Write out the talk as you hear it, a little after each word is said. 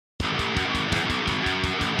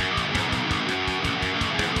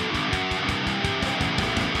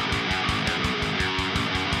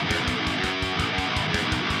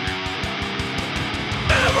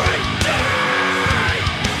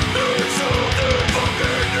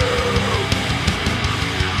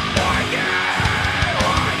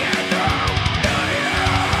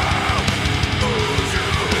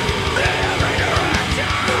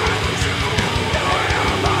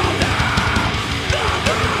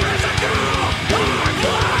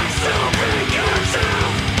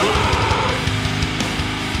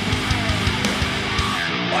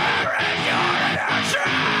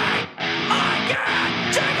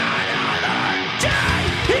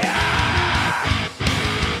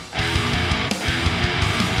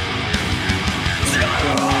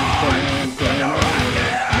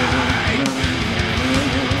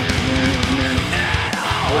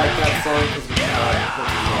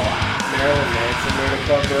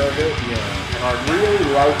of it. Yeah. And I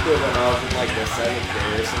really liked it when I was in like the 7th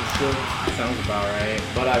grade or some shit. Sounds about right.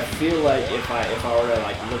 But I feel like if I were to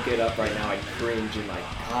like look it up right now, I'd cringe and like,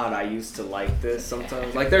 God, I used to like this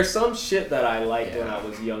sometimes. Like there's some shit that I liked when I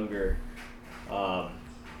was younger.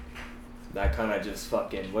 That kind of just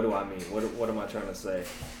fucking, what do I mean? What am I trying to say?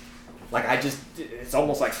 Like it's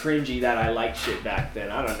almost like cringy that I liked shit back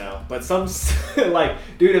then. I don't know. But some, like,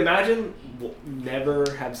 dude, imagine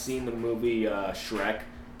never have seen the movie Shrek,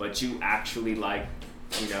 but you actually like,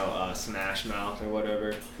 Smash Mouth or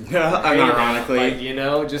whatever. Ironically.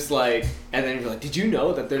 Like, just like, and then you're like, did you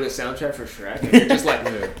know that they're the soundtrack for Shrek? And you're just like,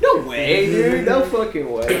 no way, dude, no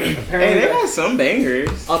fucking way. Hey, they got some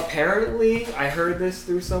bangers. Apparently, I heard this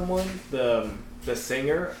through someone, the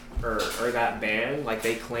singer or that band, like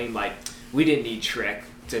they claim like, we didn't need Shrek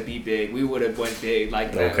to be big. We would have went big.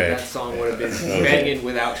 Like that song would have been banging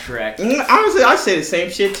without Shrek. Honestly, I say the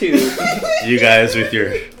same shit too. You guys with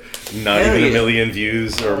your not even a million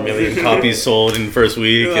views or a million copies sold in the first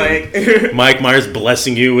week. And Mike Myers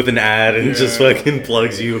blessing you with an ad and just fucking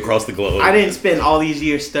plugs you across the globe. I didn't spend all these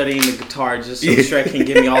years studying the guitar just so Shrek can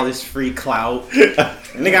give me all this free clout.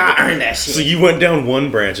 Nigga, I earned that shit. So you went down one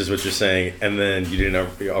branch is what you're saying, and then you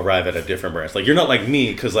didn't arrive at a different branch. Like, you're not like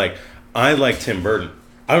me, because like, I like Tim Burton.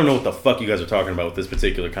 I don't know what the fuck you guys are talking about with this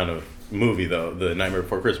particular kind of movie, though. The Nightmare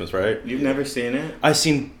Before Christmas, right? You've never seen it? I've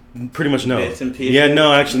seen pretty much no. Bits and pieces? Yeah,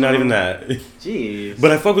 no, actually not even that. Jeez.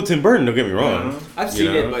 But I fuck with Tim Burton, don't get me wrong. I've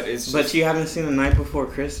seen it, but it's just... But you haven't seen The Night Before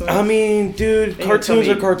Christmas? I mean, dude, cartoons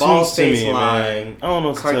are cartoons to me, man. I don't know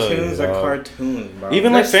what to tell you. Cartoons are cartoons, bro.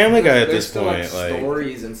 Even like Family Guy at this still point. Like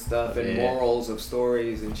stories and stuff and morals of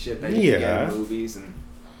stories and shit that you can get in movies and...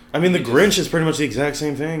 I mean, The Grinch is pretty much the exact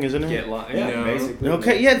same thing, isn't it? Basically.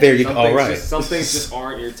 Okay, yeah, there you go. All right. Some things just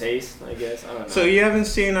aren't your taste, I guess. I don't know. So you haven't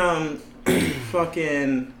seen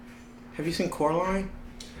fucking? Have you seen Coraline?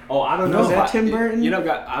 Oh, I don't know. Is that Tim Burton?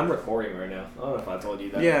 I'm recording right now. I don't know if I told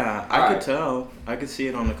you that. Yeah, I could tell. I could see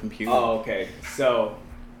it on the computer. Oh, okay. So,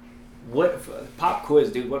 pop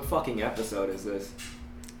quiz, dude? What fucking episode is this?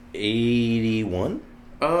 81.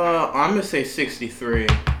 I'm gonna say 63.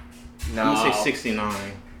 No. I'm gonna say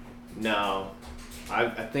 69. No, I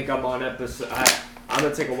think I'm on episode. I'm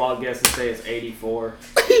gonna take a wild guess and say it's 84.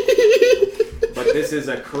 But this is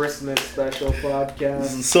a Christmas special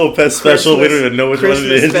podcast. So special, we don't even know which one it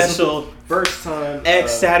is. Christmas special. First time.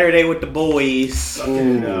 Saturday with the boys.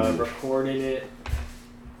 Recording it.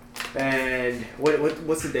 And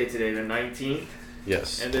what's the date today? The 19th.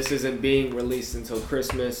 Yes. And this isn't being released until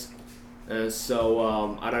Christmas.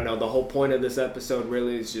 So I don't know. The whole point of this episode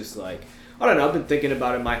really is just like, I don't know. I've been thinking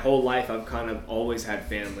about it my whole life. I've kind of always had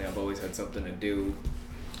family. I've always had something to do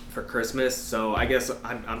for Christmas. So I guess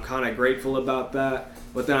I'm kind of grateful about that.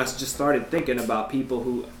 But then I just started thinking about people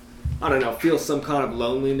who, I don't know, feel some kind of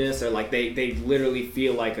loneliness or like they literally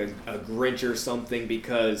feel like a Grinch or something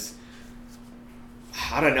because,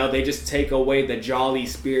 I don't know, they just take away the jolly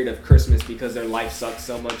spirit of Christmas because their life sucks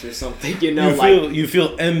so much or something, you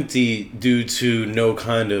feel empty due to no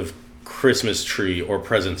kind of Christmas tree or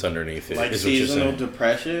presents underneath it. Like is seasonal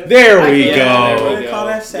depression? There we go. There we go. Call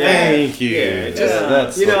that sad. Thank you. Yeah,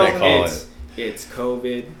 That's what they call it. It's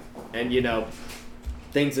COVID, and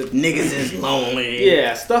things have... Niggas is lonely.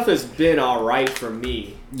 Yeah, stuff has been alright for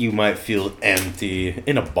me. You might feel empty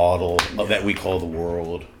in a bottle that we call the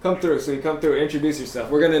world. Come through, introduce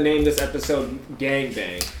yourself. We're going to name this episode Gang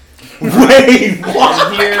Bang. Wait, what?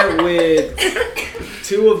 I'm here with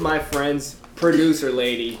two of my friends, producer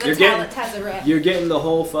lady. You're getting the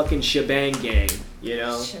whole fucking shebang gang,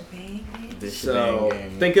 Shebang gang? So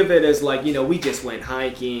think of it as like, we just went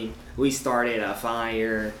hiking, we started a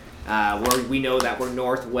fire, we know that we're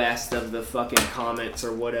northwest of the fucking comets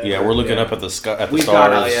or whatever. Yeah, we're looking up at the sky, at the We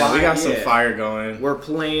stars. got we got some fire going. We're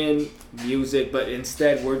playing music, but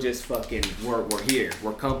instead we're just fucking, we're here.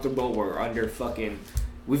 We're comfortable, we're under fucking...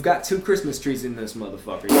 We've got 2 Christmas trees in this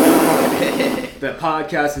motherfucker. The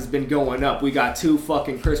podcast has been going up. We got 2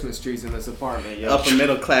 fucking Christmas trees in this apartment. Yo. Upper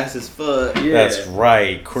middle class is fuck. Yeah. That's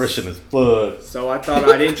right. Christian is blood. So I thought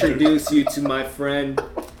I'd introduce you to my friend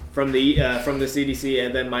from the CDC,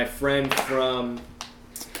 and then my friend from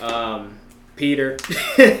Peter,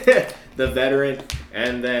 the veteran,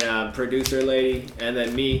 and then producer lady, and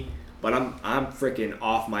then me. But I'm freaking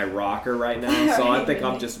off my rocker right now, so I think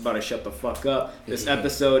I'm just about to shut the fuck up. This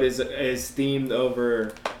episode is themed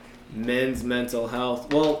over men's mental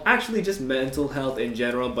health. Well, actually just mental health in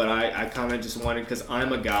general, but I kind of just wanted, because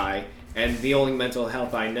I'm a guy, and the only mental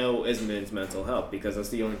health I know is men's mental health, because that's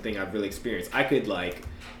the only thing I've really experienced. I could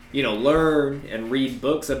learn and read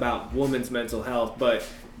books about women's mental health, but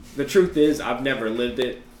the truth is I've never lived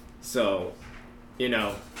it, so...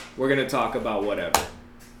 we're gonna talk about whatever,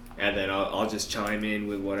 and then I'll just chime in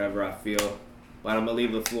with whatever I feel. But I'm gonna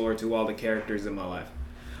leave the floor to all the characters in my life.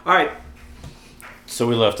 All right. So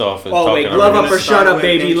we left off at Oh wait, talking glove about- up or shut up,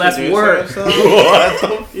 baby. Let's work. What the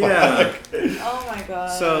fuck? Yeah. Oh my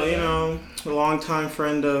god. So, a longtime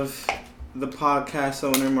friend of the podcast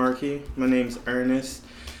owner, Marky. My name's Ernest.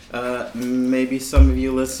 Maybe some of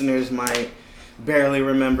you listeners might barely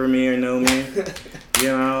remember me or know me.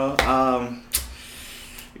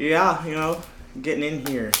 Getting in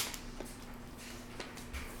here.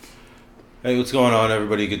 Hey, what's going on,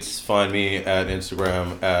 everybody? You can find me at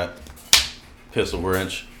Instagram at Pistol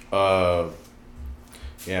Wrench. Yeah,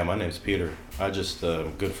 my name's Peter. I just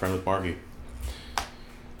good friend with Marky.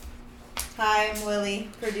 Hi, I'm Lily,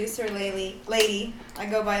 producer lady. I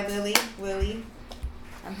go by Lily.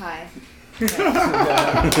 I'm high.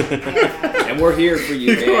 Yeah. And we're here for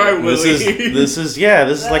you, man. This is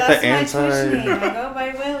That's like the my anti. Twitch name. I go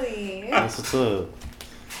by Willie. That's what's up.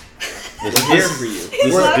 We're here for you. This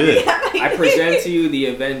is good. I present to you the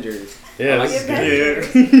Avengers. Yeah, Like this is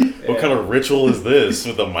Avengers. good. What kind of ritual is this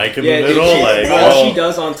with the mic in the Dude, middle? all she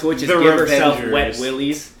does on Twitch is The give herself Revengers. wet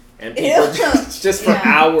willies, and people just for Yeah,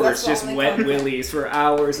 hours, that's just the only wet content. willies for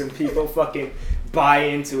hours, and people fucking buy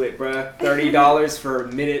into it, bruh. $30 for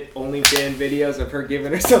a minute OnlyFans videos of her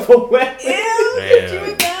giving herself a wet. Ew, Man. could you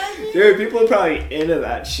imagine? Dude, people are probably into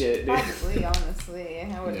that shit, dude. Probably, honestly.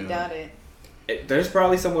 I wouldn't Yeah. doubt it. There's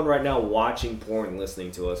probably someone right now watching porn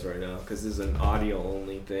listening to us right now, because this is an audio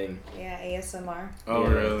only thing. Yeah, ASMR. Oh,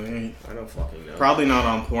 Yeah. really? I don't fucking know. Probably not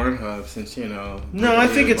on Pornhub since, No, I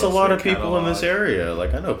think it's a lot of people in this catalog. area.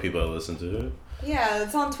 Like, I know people that listen to it. Yeah,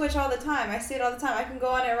 it's on Twitch all the time. I see it all the time. I can go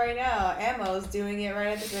on it right now. Ammo's doing it right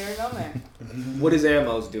at this very moment. What is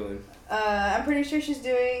Ammo's doing? I'm pretty sure she's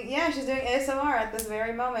doing ASMR at this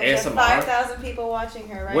very moment. She has ASMR? 5,000 people watching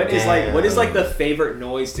her right What now. is the favorite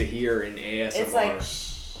noise to hear in ASMR? It's like shh,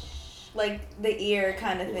 like the ear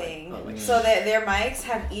kind of thing. oh, like- So that their mics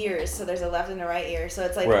have ears, so there's a left and a right ear. So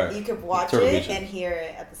it's like Right. you could watch Turtle it Beach. and hear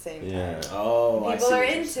it at the same Yeah. time. Oh, I People see are what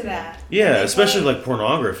you're into saying. that. Yeah, And they especially play- like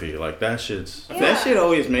pornography. Like, that shit's. Yeah. That shit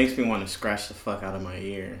always makes me want to scratch the fuck out of my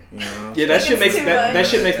ear, Yeah, that Like, shit it's makes too that much.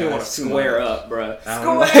 shit makes me Yeah, want to it's too square much. up, bruh.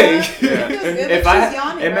 Square Like, up? yeah. It feels good, If but I she's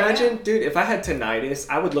yawning right imagine, now. dude, if I had tinnitus,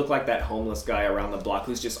 I would look like that homeless guy around the block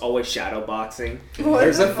who's just always shadow boxing. What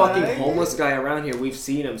There's the a fucking fuck? homeless guy around here. We've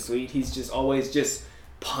seen him, sweet. He's just always just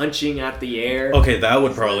punching at the air. Okay, that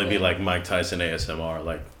would probably be like Mike Tyson ASMR.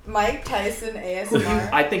 Like, Mike Tyson ASMR.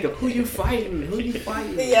 I think of who you fighting, who you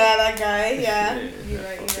fighting. Yeah, that guy. Yeah, you're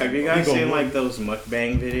right. Have you guys seen like those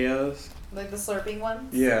mukbang videos? Like the slurping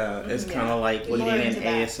ones. Yeah, it's Mhm, kind of like People eating are in into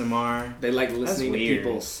that. ASMR, They like listening to weird.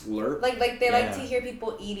 people slurp. Like they like Yeah. to hear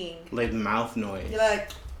people eating. like mouth noise. You're like,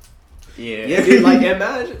 Yeah, Yeah, dude, like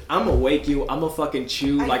imagine I'm gonna wake you, I'm gonna fucking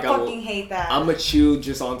chew I like fucking hate that. I'm gonna chew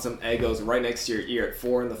just on some Eggos right next to your ear at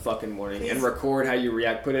 4 in the fucking morning and Please. record how you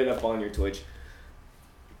react. Put it up on your Twitch.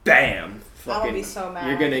 Bam! I Fucking, would be so mad.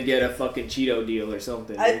 you're gonna get a fucking Cheeto deal or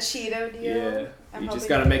something. a dude. Cheeto deal. Yeah, I'm you just hoping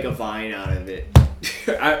gotta you- make a vine out of it.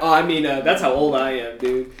 That's how old I am,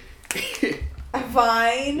 dude. A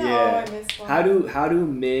Vine. Yeah. Oh, I miss Vine. How do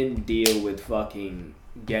men deal with fucking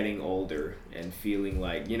getting older and feeling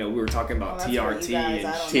like, we were talking about Well, that's for TRT you guys, and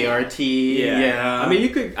I don't TRT. Yeah. I mean, you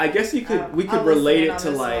could we could I'll relate listen it in to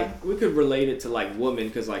on this like we could relate it to like women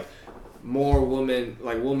because like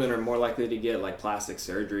women are more likely to get like plastic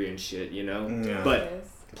surgery and shit, Yeah. But Yes.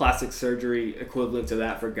 plastic surgery equivalent to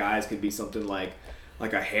that for guys could be something like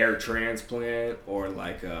a hair transplant or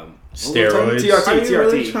like Steroids. TRT, Are you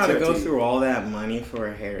really TRT, trying to go TRT. through all that money for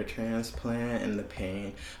a hair transplant and the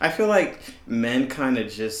pain? I feel like men kind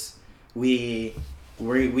of just we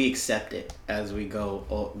accept it as we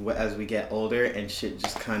as we get older, and shit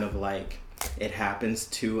just kind of like it happens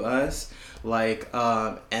to us. Like,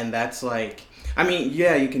 and that's like, I mean,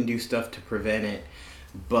 yeah, you can do stuff to prevent it,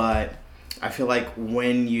 but I feel like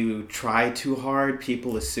when you try too hard,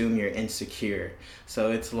 people assume you're insecure.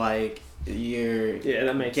 So it's like you're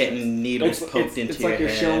that makes getting sense. needles poked into it's your like you're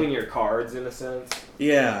head. showing your cards in a sense.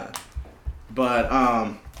 Yeah. But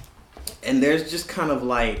and there's just kind of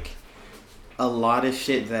like a lot of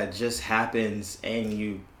shit that just happens and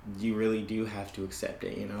you really do have to accept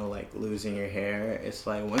it, like losing your hair. It's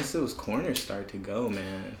like once those corners start to go,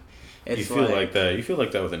 man. It's you feel like that. You feel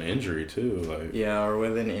like that with an injury too. Like, Yeah, or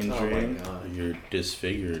with an Oh injury. my god. you're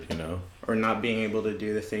disfigured. Or not being able to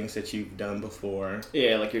do the things that you've done before.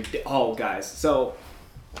 Yeah, like guys. So,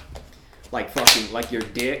 like fucking, like your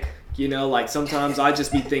dick. Like sometimes I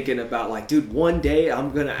just be thinking about like, dude, one day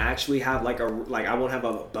I'm gonna actually have I won't have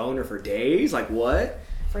a boner for days. Like what?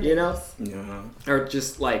 you know? Yeah. Or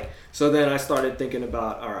just like, so then I started thinking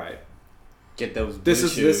about, all right, Get those. this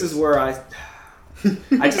is where I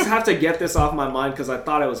just have to get this off my mind because I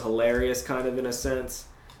thought it was hilarious, kind of in a sense.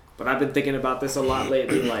 But I've been thinking about this a lot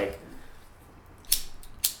lately, like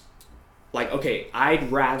okay,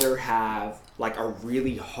 I'd rather have like a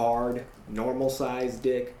really hard, normal sized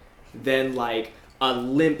dick than like a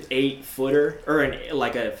limp 8-footer or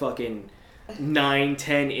like a fucking 9-10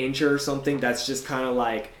 incher or something that's just kind of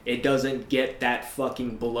like it doesn't get that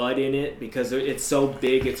fucking blood in it because it's so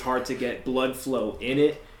big it's hard to get blood flow in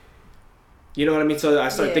it. You know what I mean? So I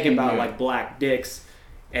started thinking about like black dicks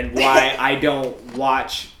and why I don't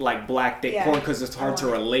watch like black dick porn because it's hard to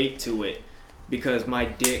relate to it because my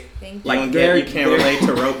dick like you can't relate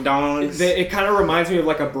to rope dongs. It kind of reminds me of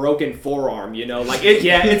like a broken forearm, you know, like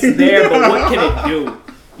it's there, but what can it do?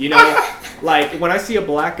 You know, like when I see a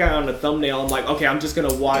black guy on the thumbnail, I'm like, okay, I'm just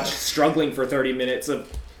gonna watch struggling for 30 minutes of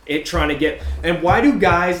it trying to get. And why do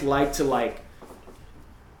guys like to like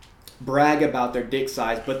brag about their dick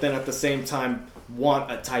size, but then at the same time want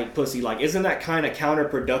a tight pussy? Like, isn't that kind of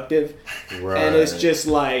counterproductive? Right. And it's just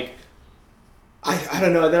like, I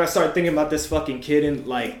don't know. Then I started thinking about this fucking kid in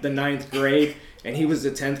like the 9th grade, and he was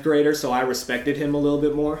a 10th grader, so I respected him a little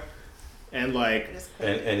bit more. And like,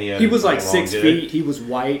 and he was like 6 feet. He was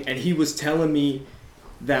white, and he was telling me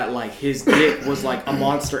that like his dick was like a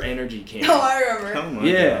Monster Energy can. Oh, I remember. Oh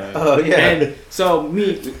my God. Oh yeah. And so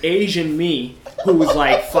Asian me, who was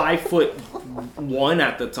like 5'1"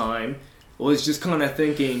 at the time, was just kind of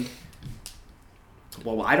thinking,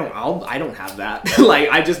 well, I don't have that. Like,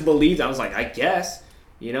 I just believed. I was like, I guess,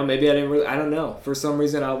 you know, maybe I didn't really. I don't know. For some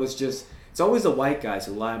reason, I was just. It's always the white guys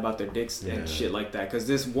who lie about their dicks and shit like that. Because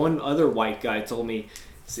this one other white guy told me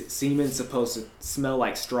semen's supposed to smell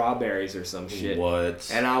like strawberries or some shit. What?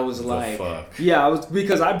 And I was like, fuck? yeah, I was,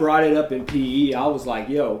 because I brought it up in PE. I was like,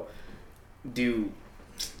 yo, dude,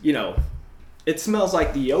 you know, it smells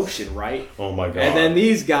like the ocean, right? Oh my god. And then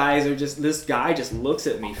these guys are just, this guy just looks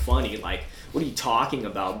at me funny, like, what are you talking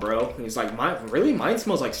about, bro? And he's like, mine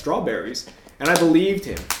smells like strawberries. And I believed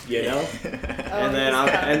him, you know? And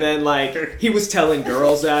then like, he was telling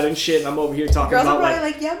girls that and shit, and I'm over here talking Girls about are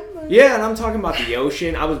probably like, yeah, and I'm talking about the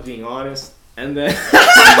ocean. I was being honest. And then... the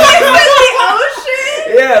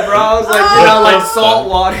ocean? Yeah, bro, I was like, you know, like salt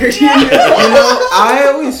water. You know,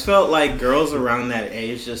 I always felt like girls around that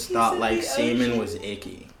age just thought like semen was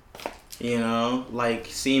icky. You know, like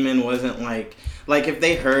semen wasn't like if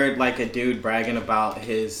they heard like a dude bragging about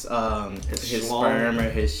his sperm or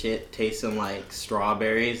his shit tasting like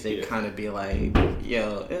strawberries, they'd kind of be like,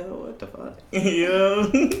 yo, what the fuck,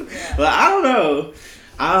 yo. But I don't know.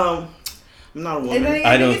 I'm not a woman.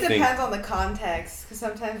 I think it depends on the context, because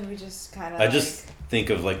sometimes we just kind of. I just think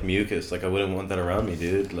of like mucus. Like I wouldn't want that around me,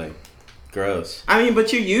 dude. Like, gross. I mean,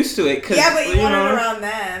 but you're used to it, cause yeah, but you want it around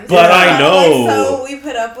them. But I know. Like, so we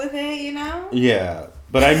put up with it, you know. Yeah,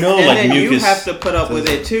 but I know and like then mucus. You have to put up with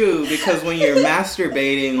it too, because when you're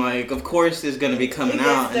masturbating, like, of course, it's gonna be coming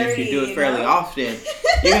out, and if you do it fairly often,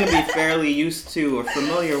 you're gonna be fairly used to or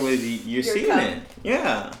familiar with your semen.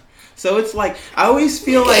 Yeah. So it's like, I always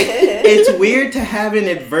feel like it's weird to have an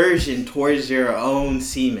aversion towards your own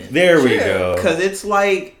semen. There we go. Because it's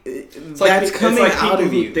like, that's coming like out people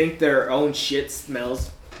of you. Who think their own shit smells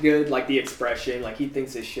good, like the expression, like he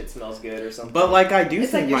thinks his shit smells good or something. But like I do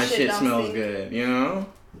think like my shit smells good, you know?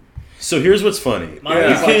 So here's what's funny. Mine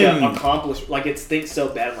is like an accomplished, like it stinks so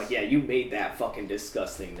bad. I'm like, yeah, you made that fucking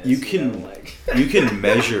disgustingness. You can you can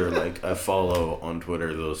measure like a follow on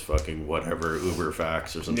Twitter, those fucking whatever Uber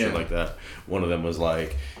facts or some shit like that. One of them was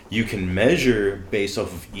like, you can measure based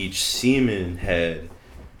off of each semen head.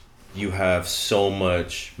 You have so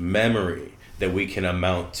much memory that we can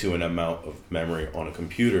amount to an amount of memory on a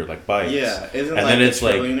computer, like bytes. Yeah, isn't and like then it's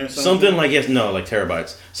like something like like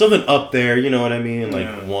terabytes, something up there. You know what I mean?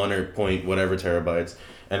 Like 1 or point whatever terabytes,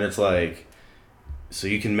 and it's like, so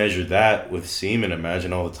you can measure that with semen.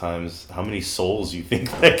 Imagine all the times, how many souls you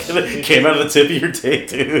think that came out of the tip of your dick,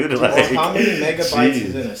 dude? Like, well, how many megabytes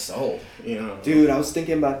is in a soul? You know, dude, I was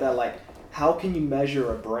thinking about that. Like, how can you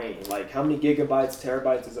measure a brain? Like, how many gigabytes,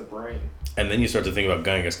 terabytes is a brain? And then you start to think about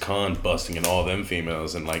Genghis Khan busting in all them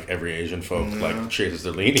females, and like every Asian folk like traces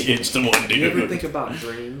their lineage to one dude. You ever think about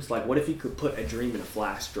dreams? Like, what if you could put a dream in a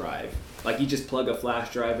flash drive? Like, you just plug a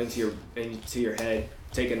flash drive into your head,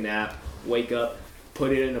 take a nap, wake up,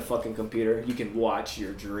 put it in a fucking computer. You can watch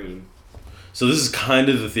your dream. So this is kind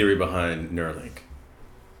of the theory behind Neuralink.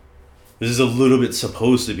 This is a little bit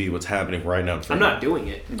supposed to be what's happening right now. I'm not doing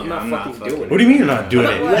it. I'm not fucking doing it. What do you mean you're not doing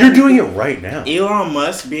it? You're doing it right now. Elon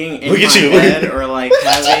Musk being in my head or like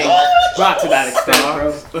having... Not to that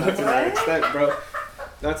extent, bro. Not to that extent, bro.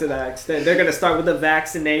 Not to that extent. They're gonna start with the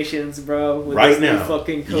vaccinations, bro. With Right this new now,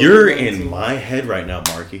 fucking you're COVID-19. in my head right now,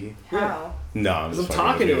 Marky. How? No, I'm just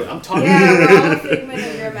talking to you. it. I'm talking Yeah, to it. we're all a figment of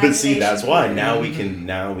your imagination. But see, that's why now we can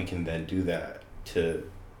then do that to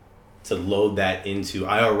load that into.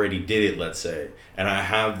 I already did it, let's say, and I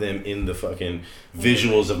have them in the fucking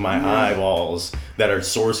visuals of my eyeballs that are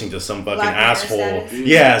sourcing to some fucking Black Mirror asshole. status.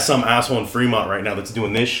 Yeah, some asshole in Fremont right now that's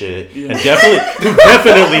doing this shit and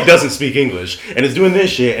definitely doesn't speak English and is doing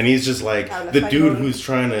this shit, and he's just like How the the fuck dude would- who's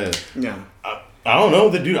trying to. Yeah. I don't know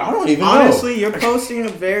the dude. I don't even Honestly, know. you're posing a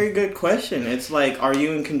very good question. It's like, are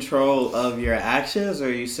you in control of your actions, or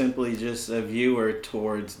are you simply just a viewer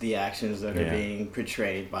towards the actions that are being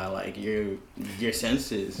portrayed by like your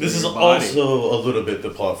senses? This or is your body? also a little bit the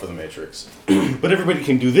plot for The Matrix, but everybody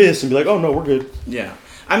can do this and be like, "Oh no, we're good." Yeah.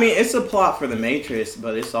 I mean, it's a plot for the Matrix,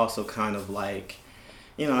 but it's also kind of like,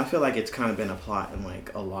 I feel like it's kind of been a plot in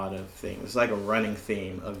like a lot of things. It's like a running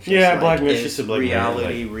theme of just like, Black Mirror. She is said Black Mirror,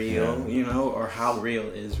 reality like, real, yeah. or how real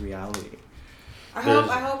is reality? I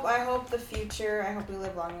hope the future. I hope we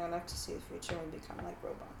live long enough to see the future and we become like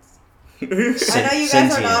robots. I know you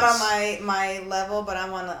guys are not on my level, but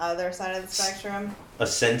I'm on the other side of the spectrum. A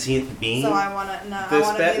sentient being. So I wanna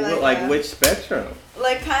be like which spectrum?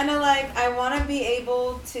 like kind of like I wanna be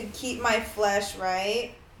able to keep my flesh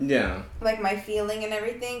right. Yeah. Like my feeling and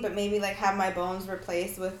everything, but maybe like have my bones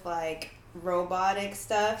replaced with like robotic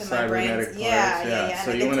stuff and my brain's Cybernetic yeah. parts, And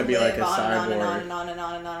so I you get want to be like a live cyborg. on and on and on and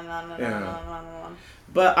on and on and on and on and on and on and on.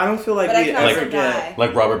 But I don't feel like But I we can ever also get. die.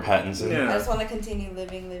 like Robert Pattinson. Yeah. I just want to continue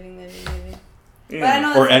living. Yeah. But I know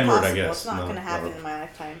that's Or Edward, impossible. I guess. It's not No, going to happen Robert. in my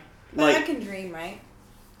lifetime. But Like- I can dream, right?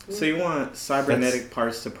 So you want cybernetic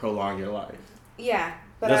parts to prolong your life? Yeah.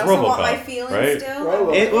 But That's I also want RoboCop, my feelings right? still.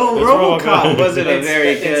 RoboCop. It's RoboCop. RoboCop wasn't a It's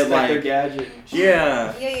very good Inspector like. Gadget.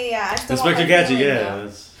 Yeah. Yeah. I still want Inspector my Gadget. feelings, Yeah. though.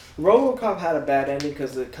 that's- RoboCop had a bad ending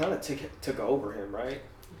because it kind of took over him, right?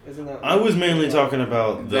 Isn't that? I was mainly talking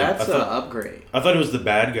about the. That's I an thought, upgrade. I thought it was the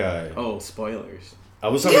bad guy. Oh, spoilers. I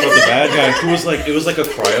was talking about the bad guy who was like, it was like a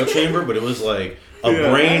cryo chamber, but it was like a Yeah.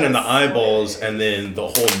 brain and the eyeballs, and then the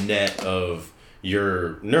whole net of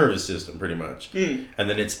your nervous system, pretty much. Mm. And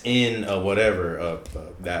then it's in a whatever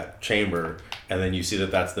that chamber, and then you see that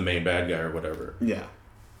that's the main bad guy or whatever. Yeah.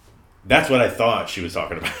 That's what I thought she was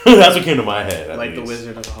talking about. That's what came to my head. at Like the least.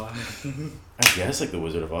 Wizard of Oz. I guess like the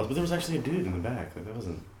Wizard of Oz, but there was actually a dude in the back. Like that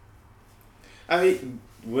wasn't. I mean,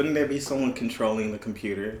 wouldn't there be someone controlling the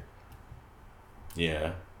computer?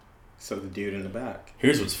 Yeah. So the dude in the back.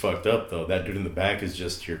 Here's what's fucked up though. That dude in the back is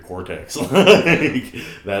just your cortex. Like,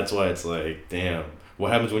 that's why it's like, damn.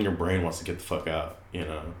 What happens when your brain wants to get the fuck out? You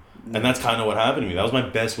know. And that's kind of what happened to me. That was my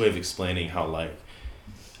best way of explaining how like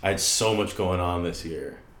I had so much going on this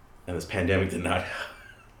year, and this pandemic did not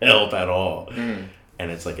help at all. Mm. And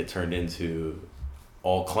it's like it turned into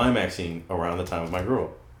all climaxing around the time of my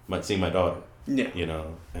girl, seeing my daughter. Yeah. You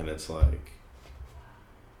know, and it's like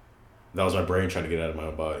that was my brain trying to get out of my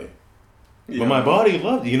own body. Yeah. But my body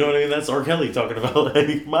loved it. You know what I mean? That's R. Kelly talking about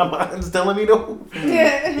like my mind's telling me no.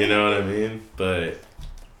 You know what I mean? But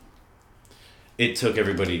it took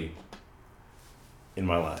everybody in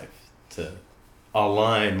my life to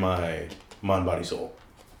align my mind, body, soul.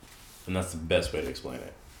 And that's the best way to explain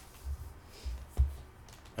it.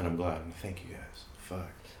 And I'm glad. And thank you guys. Fuck.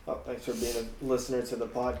 Oh, thanks for being a listener to the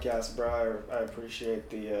podcast, bro. I appreciate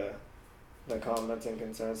the comments and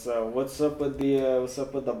concerns. So, what's up with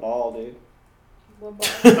the ball, dude? What ball?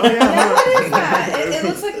 Oh, yeah. Yeah, what is that? It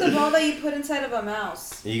looks like the ball that you put inside of a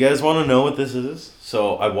mouse. You guys want to know what this is?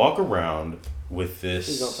 So I walk around with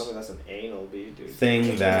Please don't this tell me that's an anal bead, dude.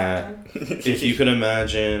 thing that, if you could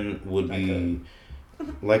imagine, would be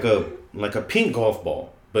like a pink golf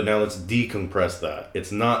ball. But now let's decompress that.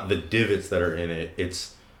 It's not the divots that are in it.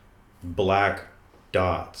 It's black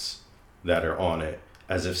dots that are on it,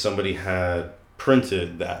 as if somebody had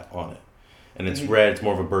printed that on it. And it's red. It's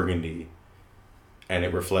more of a burgundy, and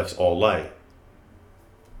it reflects all light.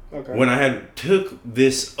 Okay. When I had took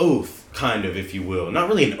this oath, kind of, if you will, not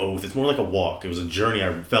really an oath, it's more like a walk. It was a journey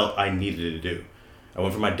I felt I needed to do. I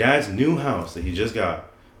went from my dad's new house that he just got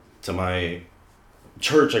to my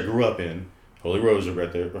church I grew up in, Holy Rosary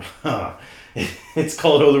right there. It's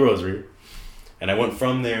called Holy Rosary. And I went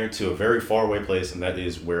from there to a very far away place, and that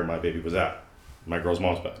is where my baby was at. My girl's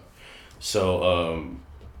mom's bed. So,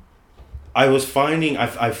 I was finding, I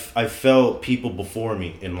felt people before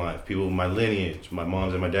me in life, people in my lineage, my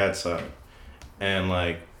mom's and my dad's side, and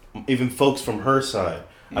like even folks from her side,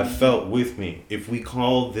 I felt with me. If we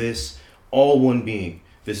call this all one being,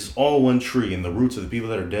 this is all one tree, and the roots of the people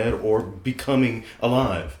that are dead or becoming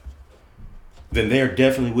alive, then they are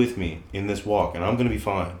definitely with me in this walk, and I'm gonna be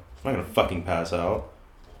fine. I'm not gonna fucking pass out.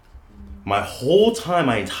 My whole time,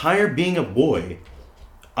 my entire being a boy,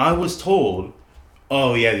 I was told,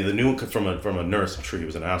 oh yeah, the new one from a nurse. I'm sure he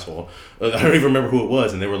was an asshole. I don't even remember who it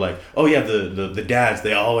was, and they were like, oh yeah, the dads,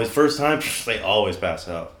 they always first time they always pass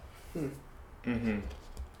out. Mm-hmm.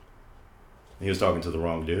 He was talking to the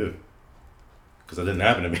wrong dude. Because that didn't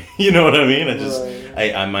happen to me. You know what I mean?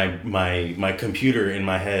 My computer in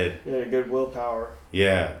my head. Yeah, good willpower.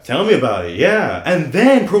 Yeah, tell me about it. Yeah, and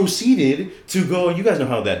then proceeded to go. You guys know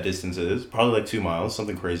how that distance is. Probably like 2 miles,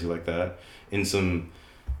 something crazy like that. In some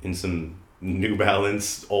New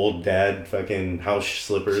Balance old dad fucking house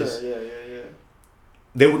slippers. Sure, yeah.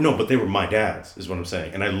 They were my dad's. Is what I'm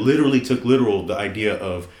saying. And I literally took the idea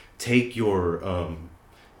of take your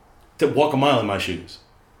to walk a mile in my shoes.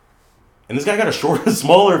 And this guy got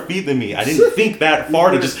smaller feet than me. I didn't think that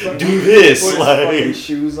far to just do this. Put like his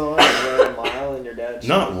shoes on and ran a mile in your dad's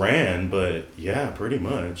not shoes. ran, but yeah, pretty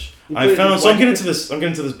much. I'm getting into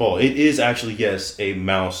this ball. It is actually, yes, a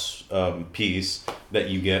mouse piece that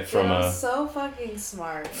you get from I'm so fucking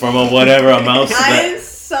smart. From a mouse. I'm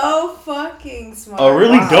so fucking smart. A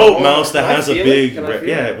really dope mouse that Can I has a feel big. it?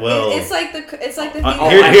 Yeah, well. It's like the thing.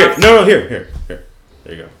 Here. No, here.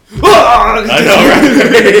 There you go. I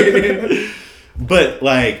know, right? But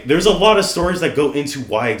like, there's a lot of stories that go into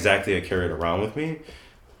why exactly I carry it around with me.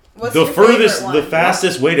 What's your favorite one? The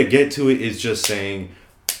fastest way to get to it is just saying,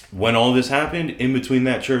 when all this happened, in between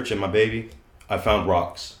that church and my baby, I found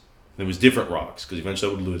rocks. There was different rocks because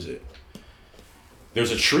eventually I would lose it.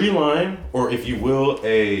 There's a tree line, or if you will,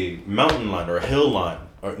 a mountain line or a hill line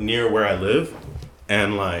near where I live,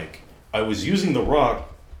 and like I was using the rock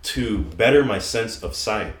to better my sense of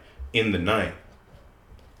sight in the night.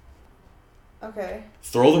 Okay.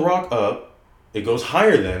 Throw the rock up, it goes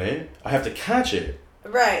higher than it. I have to catch it.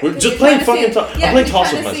 Right. We're just playing fucking toss. I'm playing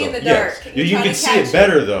toss with myself. myself. In the Yes, dark. you can see it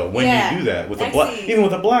better though when you do that with even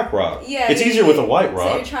with a black rock. Yeah. It's easier with a white So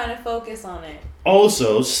rock. you're trying to focus on it.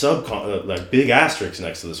 Also, like big asterisks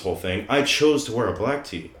next to this whole thing. I chose to wear a black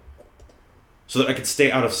tee so that I could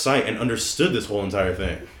stay out of sight and understood this whole entire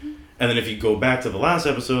thing. And then if you go back to the last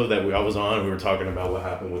episode that I was on, we were talking about what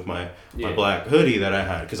happened with my black hoodie that I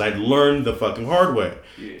had. Because I'd learned the fucking hard way.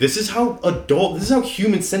 Yeah. This is how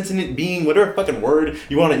human sentient being, whatever fucking word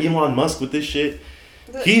you want to Elon Musk with this shit.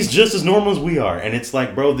 He's just as normal as we are. And it's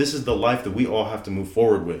like, bro, this is the life that we all have to move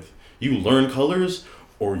forward with. You learn colors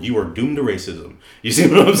or you are doomed to racism. You see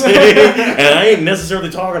what I'm saying? And I ain't necessarily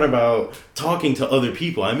talking to other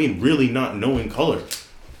people. I mean really not knowing color.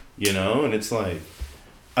 You know? And it's like,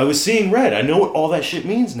 I was seeing red. I know what all that shit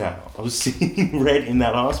means now. I was seeing red in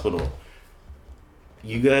that hospital.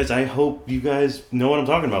 You guys, I hope you guys know what I'm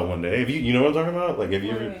talking about one day. Have you know what I'm talking about? Like, have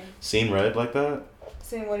you ever seen red like that?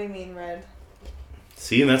 Seeing what do you mean red?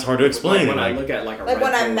 See, and that's hard to explain. When I look at like a red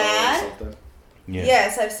when I'm pillow mad? or something. Yeah.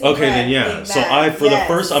 Yes, I've seen okay, red then yeah. being So mad.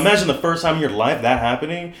 imagine the first time in your life that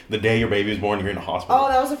happening, the day your baby was born, you're in the hospital. Oh,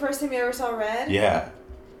 that was the first time you ever saw red? Yeah.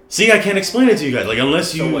 See, I can't explain it to you guys. Like,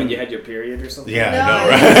 unless you... So when you had your period or something? Yeah, no,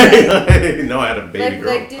 I know, right? No, I had a baby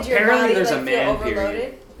girl. Like, did your Apparently body there's a feel man overloaded?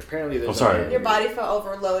 period. Apparently there's I'm sorry. Your body felt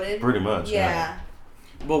overloaded? Pretty much, yeah.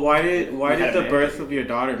 But why did the birth period. of your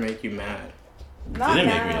daughter make you mad? Not Didn't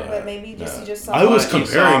make me mad, mad. but maybe you just saw I was You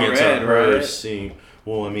comparing saw it to red, her right? seeing...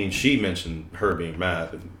 Well, I mean, she mentioned her being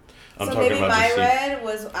mad. And I'm so talking maybe about my just red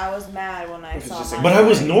was I was mad when I saw just mine. But I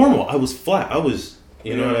was normal. I was flat. I was...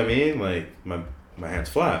 You know what I mean? Like, my hand's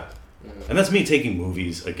flat. And that's me taking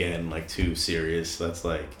movies again like too serious. That's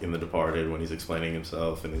like in The Departed when he's explaining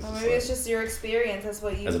himself and he's Well, just maybe like, it's just your experience. That's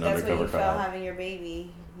what you As an felt undercover cop. having your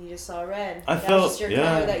baby. You just saw red. I that felt- was just your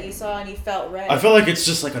yeah. color that you saw and you felt red. I feel like it's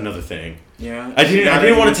just like another thing. Yeah. I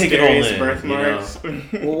didn't want to take it all in. Birthmarks.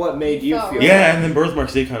 Well, what made you Felt feel? red. Yeah, and then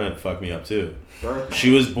birthmarks they kind of fucked me up too. Birthmarks. She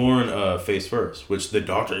was born face first, which the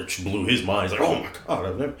doctor blew his mind. He's like, "Oh my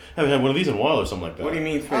god, haven't had one of these in a while or something like that." What do you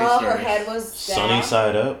mean face Oh, her first? head was down. Sunny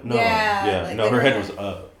side up? No. Yeah, like- no, like her her head head. was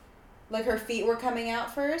up. Like her feet were coming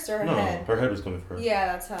out first, or her No, head. her head was coming first. Yeah,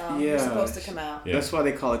 that's how Yeah. you're supposed to come out. Yeah. That's why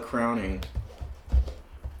they call it crowning.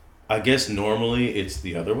 I guess normally it's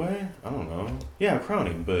the other way. I don't know. Yeah,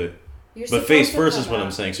 crowning, but You're face supposed to first come is what out.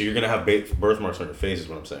 I'm saying. So you're gonna have birthmarks on your face, is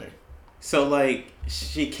what I'm saying. So like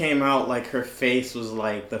she came out like her face was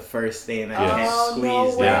like the first thing that Yeah. can't Oh,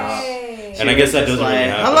 squeeze no down. way. And I guess that Just doesn't really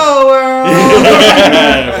like, happen. Hello world.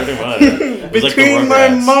 Pretty much. It was like the Between my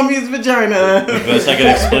Rugrats. mommy's vagina. The best I could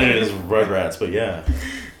explain it is Rugrats, but yeah.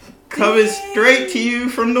 Coming straight to you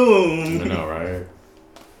from the I womb. know, right?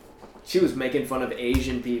 She was making fun of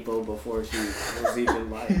Asian people before she was even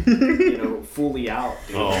like, fully out.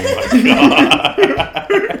 Dude. Oh my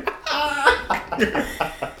god.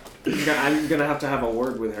 I'm gonna have to have a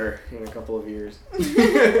word with her in a couple of years.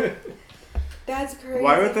 That's crazy.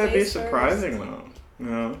 Why would that be surprising though?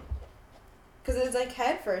 No. Because it's like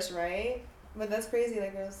head first, right? But that's crazy.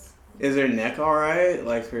 Like it was. Is her neck alright?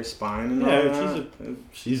 Like her spine and all that?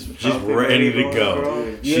 She's ready to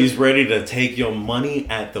go. She's ready to take your money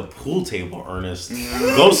at the pool table, Ernest.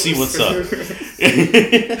 Go see what's up.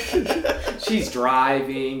 She's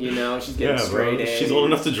driving, you know. She's getting straight A's. She's old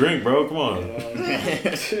enough to drink, bro. Come on.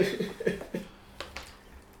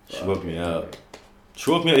 She woke me up.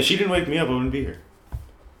 If she didn't wake me up, I wouldn't be here.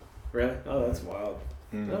 Really? Oh, that's wild.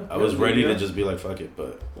 I was ready to just be like, fuck it,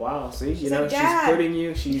 but... Wow, see? She's you know, like, Dad,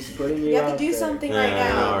 she's putting you You have out to do there. something right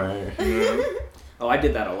now. All right. Oh, I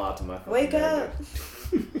did that a lot to my phone. Wake up.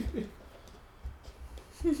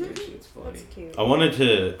 It's funny. That's cute. I wanted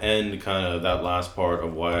to end kind of that last part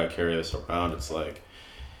of why I carry this around. It's like...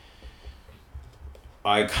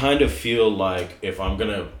 I kind of feel like if I'm going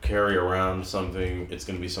to carry around something, it's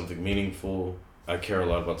going to be something meaningful. I care a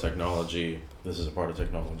lot about technology. This is a part of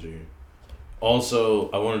technology.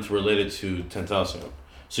 Also, I wanted to relate it to Tentacion.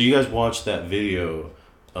 So you guys watched that video,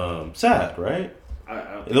 Sad, right?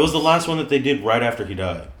 That was the last one that they did right after he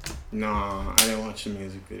died. No, I didn't watch the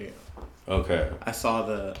music video. Okay. I saw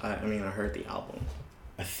I heard the album.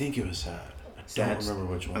 I think it was Sad. I don't remember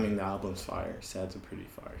which one. I mean, the album's fire. Sad's a pretty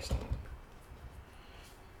fire song.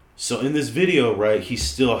 So in this video, right, he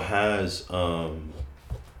still has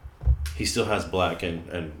black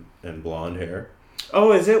and blonde hair.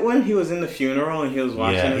 Oh, is it when he was in the funeral and he was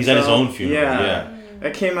watching himself? He's at his own funeral. Yeah.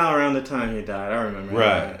 That came out around the time he died. I remember.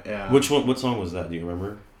 Right. That. Yeah. Which one? What song was that? Do you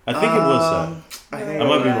remember? I think it was Sad. I think I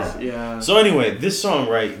might be wrong. Yeah. So anyway, this song,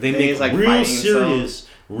 right? They make like real serious,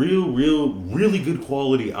 really good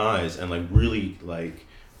quality eyes and like really like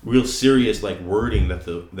real serious like wording that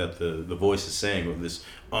the voice is saying of this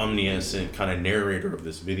omniscient kind of narrator of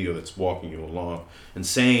this video that's walking you along and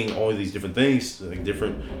saying all of these different things, like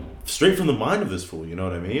different, straight from the mind of this fool. You know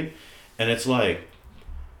what I mean? And it's like,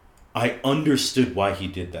 I understood why he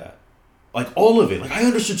did that. Like all of it. Like I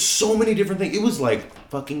understood so many different things. It was like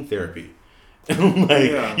fucking therapy. And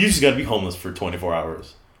like you just gotta be homeless for 24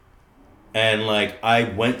 hours. And like I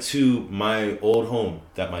went to my old home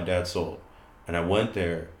that my dad sold. And I went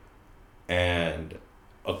there and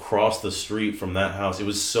across the street from that house, I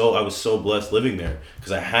was so blessed living there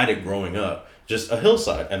because I had it growing up. Just a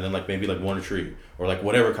hillside and then like maybe like one tree or like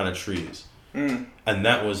whatever kind of trees. And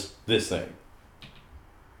that was this thing.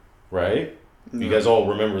 Right? You guys all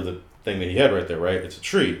remember the thing that he had right there, right? It's a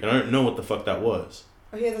tree. And I don't know what the fuck that was.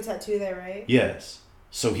 Oh, he has a tattoo there, right? Yes.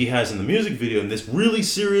 So he has in the music video, in this really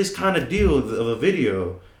serious kind of deal of a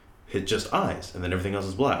video, hit just eyes. And then everything else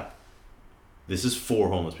is black. This is for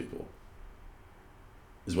homeless people.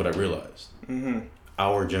 Is what I realized.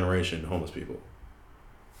 Our generation, homeless people.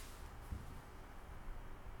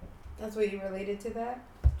 That's what you related to that?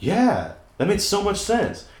 Yeah. That made so much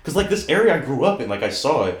sense. Because, like, this area I grew up in, like, I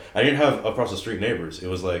saw it. I didn't have across the street neighbors. It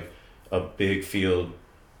was, like, a big field,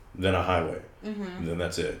 then a highway. And then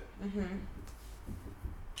that's it.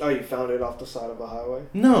 Oh, you found it off the side of a highway?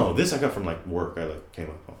 No, this I got from, like, work. I, like, came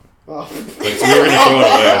up on. Oh. Like, so we were going to throw it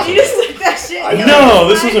away. You just took that shit. No,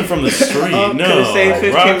 this wasn't from the street. No. Say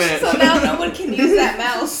 15 minutes. So now no one can use that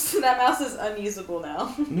mouse. That mouse is unusable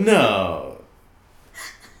now.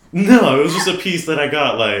 No, it was just a piece that I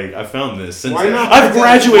got, like, I found this. Since Why not I've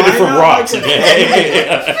graduated from not rocks, okay?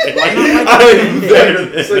 I'm better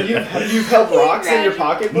than So you've held rocks in your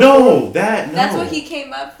pocket before? No. That's what he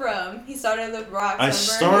came up from. He started with rocks. I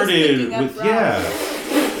started with,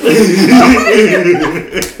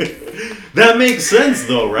 That makes sense,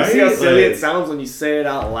 though, right? You see how silly it sounds when you say it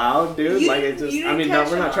out loud, dude? Like, it just, I mean, no,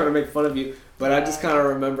 we're not on. trying to make fun of you, but I just kind of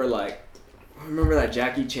remember, like, remember that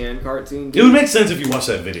Jackie Chan cartoon? Dude? It would make sense if you watched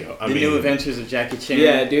that video. The New Adventures of Jackie Chan.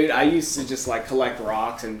 Yeah, dude. I used to just like collect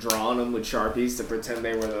rocks and draw on them with Sharpies to pretend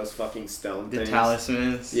they were those fucking stone things. The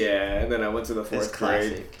talismans. Yeah, and then I went to the fourth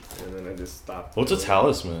grade, classic. and then I just stopped. What's a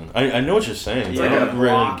talisman? I know what you're saying. It's but like I a don't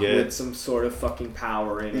really rock get. with some sort of fucking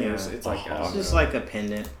power in it. Yeah. It's like It's just like a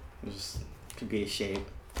pendant. It just could be a shape.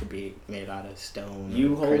 Could be made out of stone.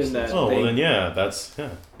 You holding crystals. that Oh, well thing, then yeah, that's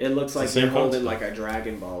it looks It's like the same you're holding concept. like a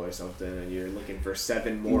Dragon Ball or something, and you're looking for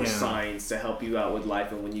 7 more signs to help you out with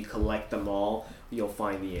life. And when you collect them all, you'll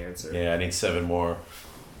find the answer. Yeah, I need 7 more.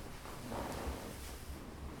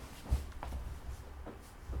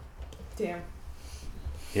 Damn.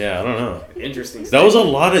 Yeah, I don't know. Interesting. That was a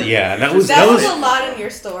lot of that was That was a lot in your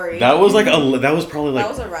story. that was like that was probably like that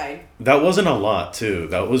was a ride. that wasn't a lot too.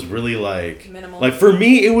 That was really like Minimal. Like for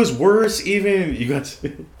me, it was worse. Even you got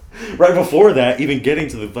to, right before that, even getting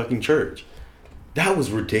to the fucking church, that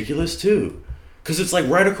was ridiculous too. Cause it's like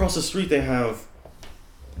right across the street they have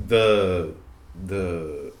the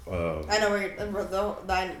I know where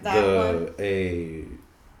that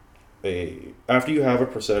one. After you have a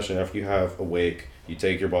procession, after you have a wake, you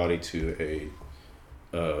take your body to a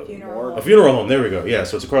funeral home. There we go. Yeah,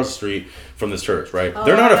 so it's across the street from this church, right? Oh,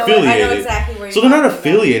 they're not affiliated. I know exactly where so they're not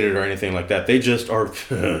affiliated or anything like that. They just are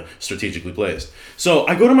strategically placed. So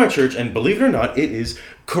I go to my church, and believe it or not, it is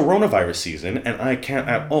coronavirus season, and I can't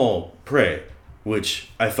at all pray, which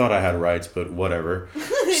I thought I had rights, but whatever.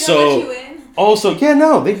 So also, yeah,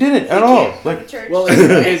 no, they didn't at all. Like, well,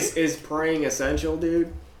 is praying essential,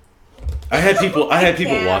 dude? I had people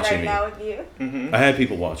watching me. Mm-hmm. I had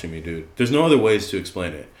people watching me, dude. There's no other ways to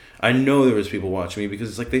explain it. I know there was people watching me because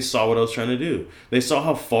it's like they saw what I was trying to do. They saw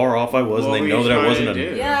how far off I was, and they know that I wasn't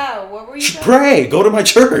a. Yeah, what were you doing? Pray, go to my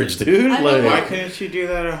church, dude. Why couldn't you do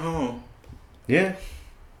that at home? Yeah,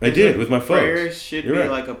 I did with my folks. Prayers should be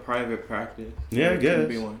like a private practice. Yeah, I guess.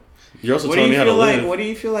 Be one. You're also telling me how to live. What do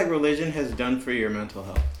you feel like religion has done for your mental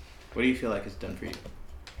health? What do you feel like it's done for you?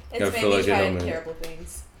 It's made me try terrible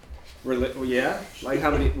things. Yeah? Like how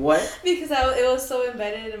many? What? Because it was so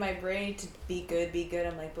embedded in my brain to be good.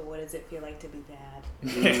 I'm like, but what does it feel like to be bad?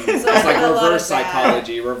 So it's like reverse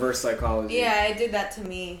psychology. Yeah, it did that to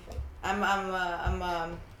me. I'm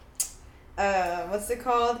what's it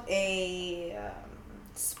called? A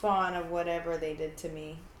spawn of whatever they did to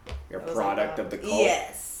me. You're a product of the cult?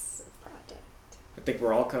 Yes. I think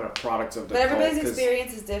we're all kind of products of the cult. But cult. Everybody's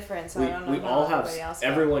experience is different, so I don't know how everybody else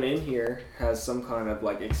felt. Everyone in here has some kind of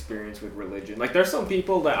like experience with religion. Like there's some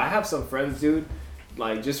people that I have some friends, dude,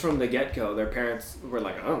 like just from the get-go, their parents were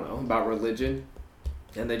like, I don't know, about religion.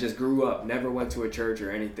 And they just grew up, never went to a church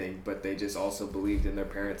or anything, but they just also believed in their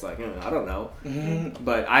parents, like, I don't know. Mm-hmm.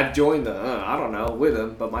 But I've joined the, I don't know, with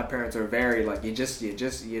them, but my parents are very, like, you just,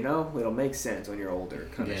 it'll make sense when you're older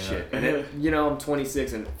kind of shit. And, I'm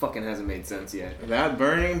 26 and it fucking hasn't made sense yet. That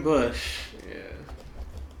burning bush.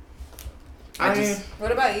 Yeah.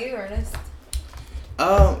 What about you, Ernest?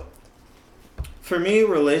 For me,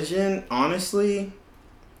 religion, honestly,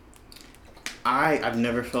 I've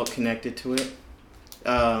never felt connected to it.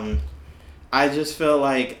 I just feel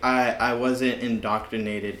like I wasn't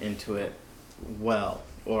indoctrinated into it well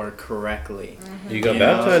or correctly. Mm-hmm. You got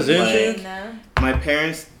baptized, didn't you? No. My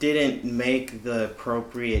parents didn't make the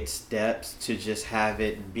appropriate steps to just have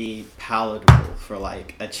it be palatable for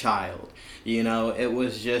like a child. It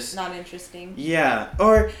was just not interesting. Yeah,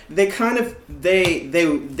 or they kind of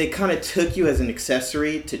took you as an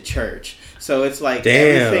accessory to church. So it's like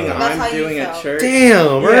everything I'm doing at church.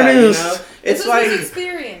 Damn, Ernest. It's like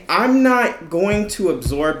experience. I'm not going to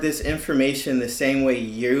absorb this information the same way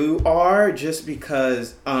you are, just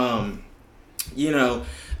because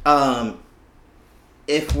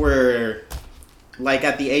if we're like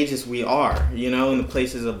at the ages we are, in the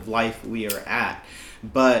places of life we are at.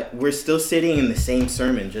 But we're still sitting in the same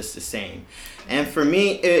sermon just the same. And for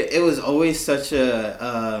me, it was always such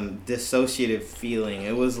a dissociative feeling.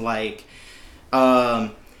 It was like,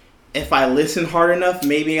 if I listen hard enough,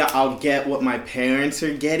 maybe I'll get what my parents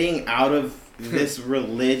are getting out of this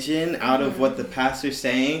religion, out of what the pastor's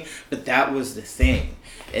saying. But that was the thing,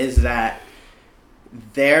 is that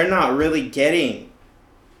they're not really getting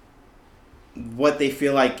what they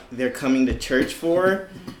feel like they're coming to church for.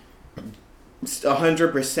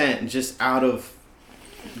 100% just out of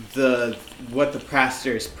what the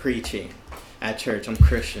pastor is preaching at church. I'm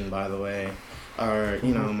Christian, by the way. Or,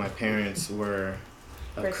 my parents were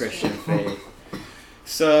of Christian faith.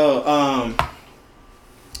 So,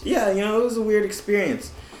 it was a weird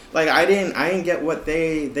experience. Like, I didn't get what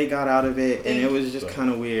they got out of it, and it was just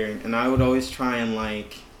kind of weird. And I would always try and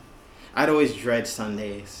I'd always dread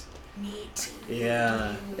Sundays. Me too.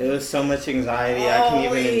 Yeah, it was so much anxiety. I couldn't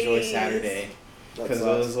even enjoy Saturday because it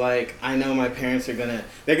was like, I know my parents they're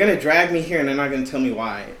gonna drag me here and they're not gonna tell me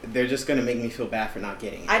why. They're just gonna make me feel bad for not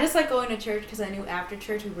getting it. I just like going to church because I knew after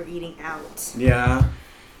church we were eating out. Yeah,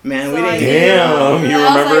 man, so we didn't. Damn, you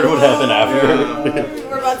remembered what happened after?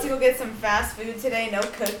 We're about to go get some fast food today. No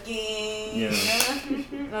cooking. Yeah,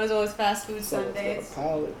 that was always fast food Sundays.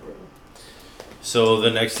 So the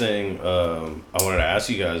next thing I wanted to ask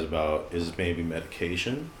you guys about is maybe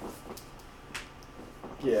medication.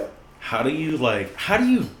 Yeah.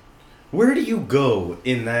 Where do you go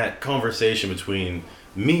in that conversation between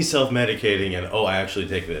me self-medicating and, I actually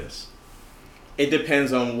take this? It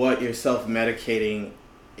depends on what you're self-medicating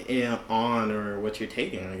on or what you're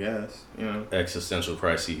taking, I guess. Existential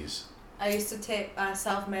crises. I used to take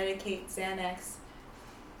self-medicate Xanax.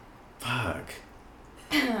 Fuck.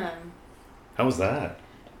 How was that?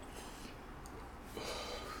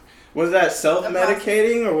 Was that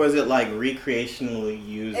self-medicating or was it like recreationally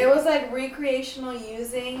using? It was like recreational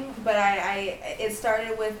using, but it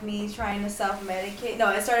started with me trying to self-medicate.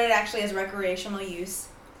 No, it started actually as recreational use.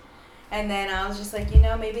 And then I was just like,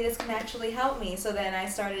 maybe this can actually help me. So then I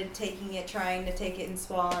started trying to take it in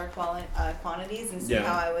smaller quantities and see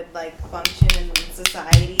how I would like function in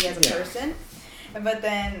society as a person. But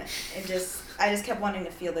then I just kept wanting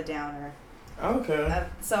to feel the downer. Okay.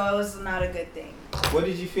 So it was not a good thing. What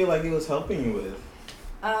did you feel like it was helping you with?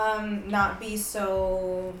 Not be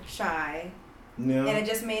so shy. No. And it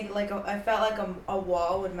just made I felt like a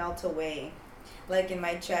wall would melt away, like in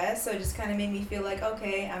my chest. So it just kind of made me feel like,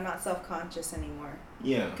 okay, I'm not self-conscious anymore.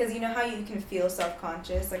 Yeah. Because you know how you can feel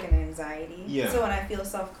self-conscious, like an anxiety? Yeah. So when I feel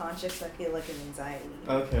self-conscious, I feel like an anxiety.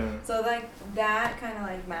 Okay. So like that kind of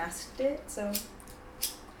like masked it. So,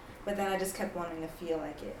 but then I just kept wanting to feel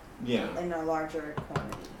like it. Yeah. In a larger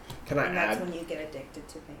quantity. And that's when you get addicted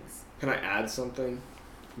to things. Can I add something?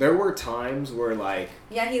 There were times where like...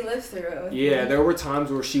 Yeah, he lived through it. Yeah, there were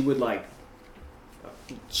times where she would like...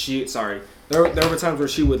 There were times where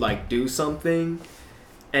she would like do something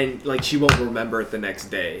and like she won't remember it the next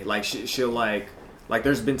day. Like she'll like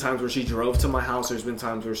there's been times where she drove to my house. There's been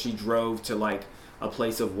times where she drove to like a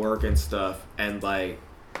place of work and stuff, and like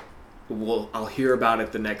I'll hear about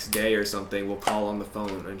it the next day or something. We'll call on the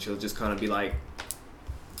phone and she'll just kind of be like,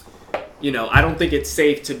 I don't think it's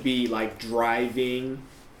safe to be like driving,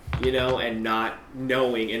 and not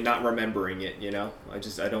knowing and not remembering it,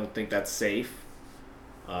 I don't think that's safe.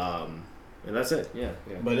 And that's it. Yeah.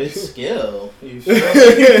 But it's skill.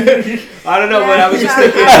 I don't know, but I was just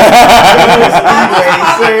thinking.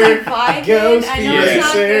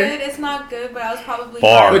 It's not good, but I was probably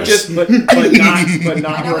bars. But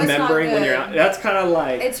not remembering when you're out. That's kind of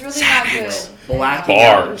like it's really not good. Blacking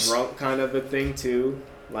out drunk kind of a thing too.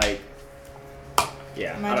 Like,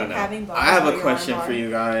 yeah, imagine I don't know. I have a question for you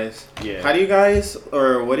guys. Yeah. How do you guys,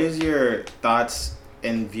 or what is your thoughts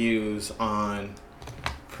and views on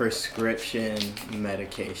prescription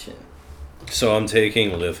medication? So I'm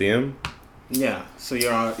taking lithium. Yeah. So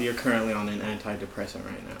you're currently on an antidepressant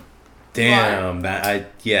right now. Damn,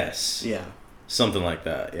 yes. Yeah. Something like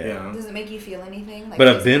that. Yeah. Does it make you feel anything? Like, but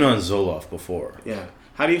I've been on Zoloft before. Yeah.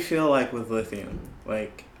 How do you feel like with lithium?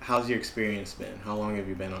 Like, how's your experience been? How long have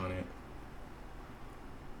you been on it?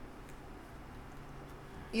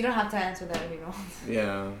 You don't have to answer that if you don't.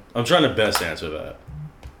 Yeah. I'm trying to best answer that.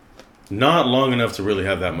 Not long enough to really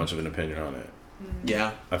have that much of an opinion on it.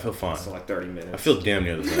 Yeah. I feel fine. So like 30 minutes. I feel damn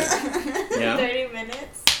near the same. Yeah. 30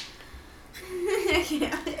 minutes?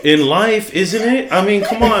 In life, isn't it? I mean,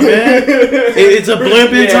 come on, man. It's a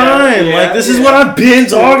blimp in time. Like, this is what I've been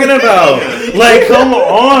talking about. Like, come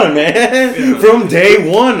on, man. From day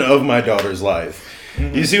one of my daughter's life.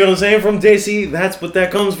 Mm-hmm. You see what I'm saying? From day, that's what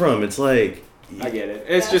that comes from. It's like... I get it.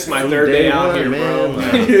 It's just my third day out here, bro.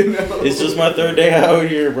 It's just my third day out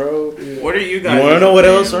here, bro. What are you guys? You want to know what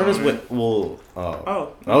else, Ernest? I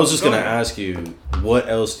was just going to ask you, what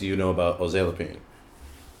else do you know about oxazepine?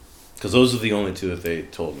 Because those are the only two that they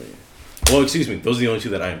told me. Well, excuse me. Those are the only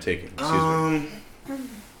two that I am taking. Excuse me.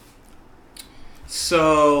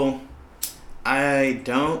 So, I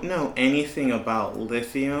don't know anything about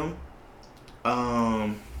lithium.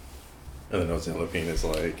 And then oxazepine is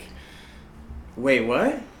like... Wait,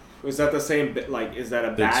 what? Was that the same? Like, is that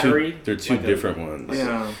a battery? They're two different ones.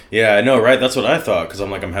 Yeah. Yeah, I know, right? That's what I thought. Because I'm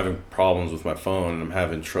having problems with my phone. And I'm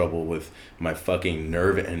having trouble with my fucking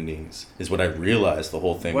nerve endings. Is what I realized the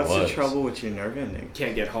whole thing was. What's the trouble with your nerve ending?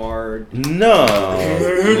 Can't get hard. No.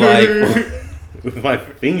 Like, with my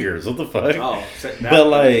fingers. What the fuck? Oh. But,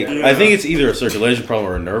 like, I think it's either a circulation problem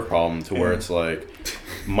or a nerve problem to where it's like,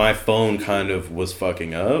 my phone kind of was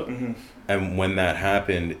fucking up. Mm-hmm. And when that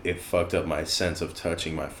happened, it fucked up my sense of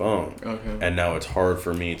touching my phone. Okay. And now it's hard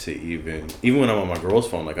for me to even when I'm on my girl's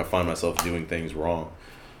phone, like I find myself doing things wrong.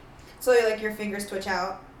 So like your fingers twitch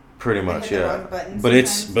out? Pretty much, yeah. But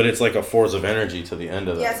it's like a force of energy to the end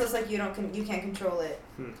of that. Yeah, so it's like you can't control it.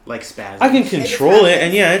 Like spazzing. I can control it,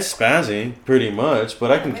 and yeah, it's spazzing pretty much,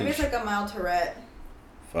 but I can. Maybe it's like a mild Tourette.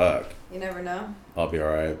 Fuck. You never know. I'll be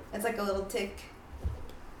alright. It's like a little tick.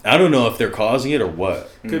 I don't know if they're causing it or what.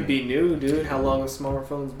 Could be new, dude. How long have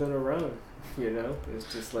smartphones been around?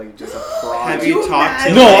 It's just a fraud. Have you talked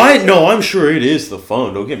to? No, I'm sure it is the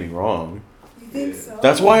phone. Don't get me wrong. You think so?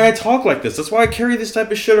 That's why I talk like this. That's why I carry this type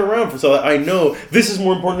of shit around so that I know this is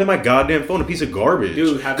more important than my goddamn phone, a piece of garbage.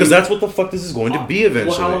 Dude, because that's what the fuck this is going to be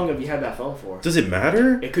eventually. Well, how long have you had that phone for? Does it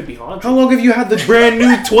matter? It could be haunted. How long have you had the brand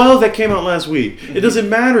new 12 that came out last week? It doesn't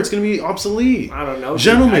matter. It's going to be obsolete. I don't know.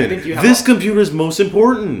 Gentlemen, this computer is most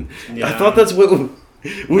important. Yeah. I thought that's what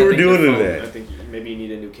we were doing today. maybe you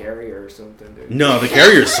need a new carrier or something, dude. No, the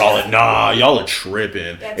carrier's solid. Nah, y'all are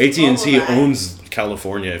tripping. Yeah, AT&T T-Mobile, right? owns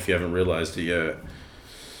California. If you haven't realized it yet.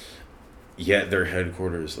 Yet their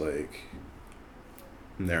headquarters, like,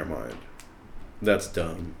 never mind. That's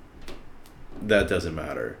dumb. That doesn't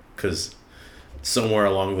matter because somewhere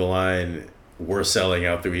along the line, we're selling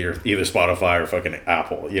out through either Spotify or fucking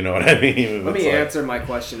Apple. You know what I mean? Let It's me like- answer my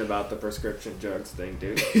question about the prescription drugs thing,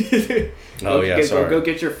 dude. Oh, yeah, sorry. Go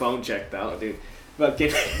get your phone checked out, dude. But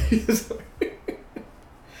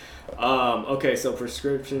okay, so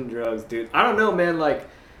prescription drugs, dude. I don't know, man. Like,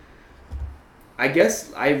 I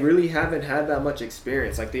guess I really haven't had that much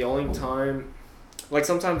experience. Like, the only time, like,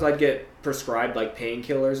 sometimes I'd get prescribed like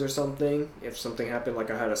painkillers or something if something happened,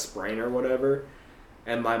 like I had a sprain or whatever.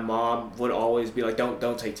 And my mom would always be like,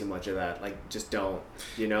 "Don't take too much of that. Like, just don't.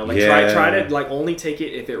 You know, like Yeah. try to like only take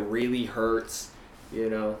it if it really hurts. You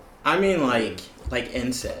know." I mean, like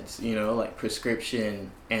NSAIDs, you know, like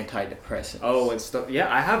prescription antidepressants. Oh, and stuff.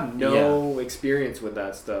 Yeah, I have no experience with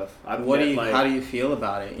that stuff. How do you feel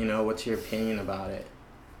about it? You know, what's your opinion about it?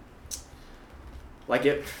 Like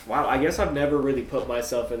it? Wow, I guess I've never really put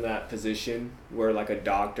myself in that position where like a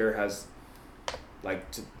doctor has, like,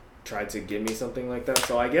 tried to give me something like that.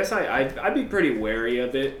 So I guess I'd be pretty wary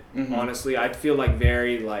of it. Mhm. Honestly, I'd feel like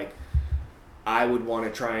very like I would want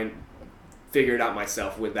to try and figure it out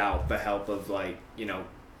myself without the help of, like, you know,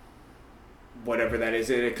 whatever that is.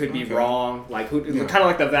 It could be Okay. wrong. Like Yeah. kind of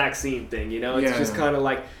like the vaccine thing, you know. It's Yeah. just kind of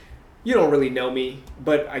like you don't really know me,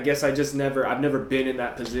 but I guess I've never been in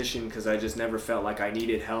that position because I just never felt like I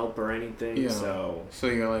needed help or anything. Yeah. So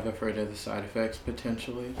you're like afraid of the side effects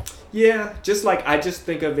potentially? yeah, just like I just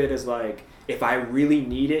think of it as like if I really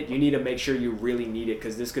need it, you need to make sure you really need it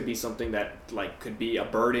because this could be something that like could be a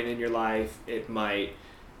burden in your life. It might,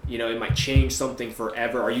 you know, it might change something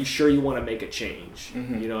forever. Are you sure you want to make a change?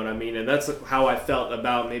 Mhm. You know what I mean? And that's how I felt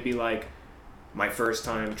about maybe like my first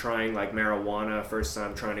time trying like marijuana, first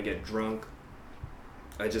time trying to get drunk.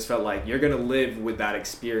 I just felt like you're going to live with that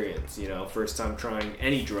experience, you know, first time trying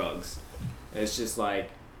any drugs. And it's just like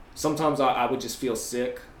sometimes I would just feel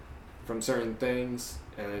sick from certain things.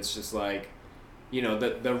 And it's just like, you know,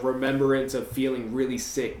 the remembrance of feeling really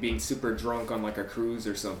sick, being super drunk on like a cruise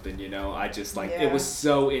or something, you know, I just like, it was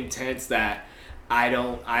so intense that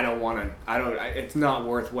it's not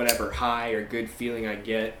worth whatever high or good feeling I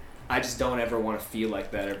get. I just don't ever want to feel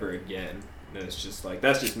like that ever again. And it's just like,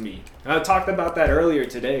 that's just me. And I talked about that earlier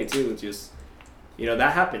today too. Just, you know,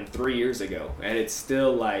 that happened 3 years ago and it's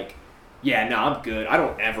still like, yeah, no, I'm good. I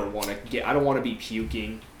don't want to be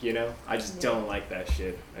puking, you know? I just don't like that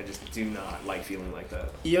shit. I just do not like feeling like that.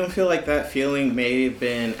 You don't feel like that feeling may have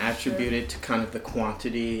been attributed to kind of the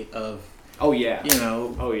quantity of, Oh yeah. you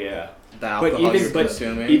know, Oh yeah. the alcohol you're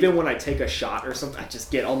consuming? Even when I take a shot or something, I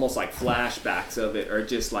just get almost like flashbacks of it, or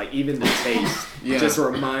just like even the taste just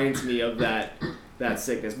reminds me of that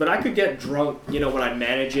sickness. But I could get drunk, you know, when I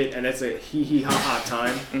manage it, and it's a hee ha ha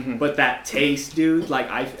time. Mhm. But that taste, dude, like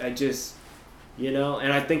I just, you know,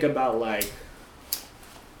 and I think about like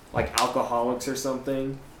alcoholics or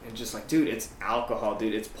something. And just like, dude, it's alcohol,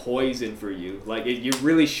 dude. It's poison for you. Like, you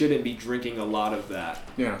really shouldn't be drinking a lot of that.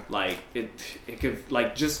 Yeah. Like, it could,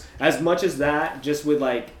 like, just as much as that, just with,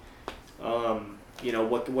 like, you know,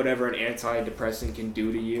 whatever an antidepressant can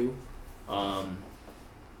do to you.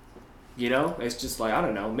 You know, it's just like, I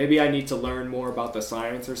don't know. Maybe I need to learn more about the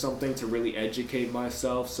science or something to really educate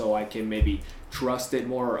myself so I can maybe trust it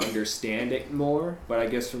more or understand it more. But I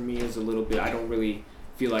guess for me, it's a little bit, I don't really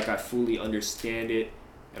feel like I fully understand it.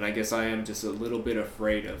 And I guess I am just a little bit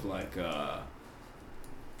afraid of, like,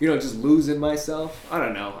 you know, just losing myself. I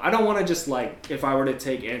don't know. I don't want to just, like, if I were to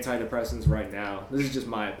take antidepressants right now, this is just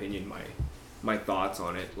my opinion, my thoughts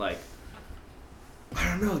on it. Like, I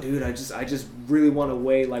don't know, dude. I just really want to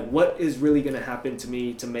weigh, like, what is really going to happen to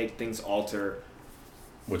me to make things alter.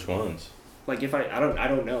 Which ones? Like, if I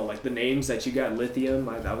don't know. Like, the names that you got, lithium,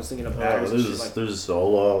 I was thinking of batteries and shit. Like, There's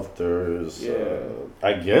Zoloft, there's,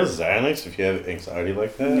 I guess Xanax if you have anxiety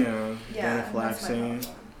like that. Yeah, that's my Venlafaxine.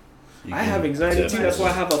 problem. You I can have anxiety dip too. it. That's why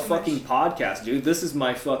I have a fucking podcast, dude. This is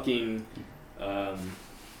my fucking,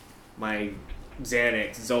 my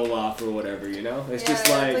Xanax, Zoloft, or whatever. You know, it's just it's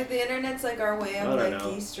like the internet's like our way I of don't like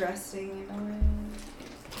know. de-stressing, you know.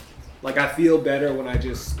 like I feel better when I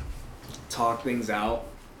just talk things out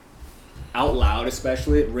loud,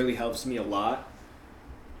 especially. It really helps me a lot.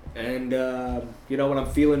 And you know, when I'm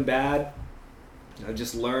feeling bad, I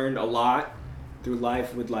just learned a lot through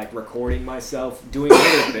life with like recording myself doing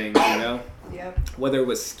other things, you know. Yep. Whether it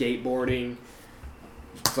was skateboarding,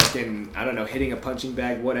 fucking, I don't know, hitting a punching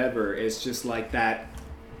bag, whatever. It's just like that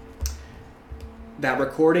that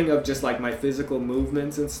recording of just like my physical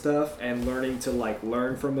movements and stuff, and learning to like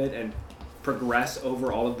learn from it and progress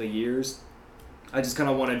over all of the years. I just kind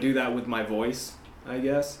of want to do that with my voice, I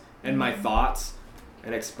guess, and my thoughts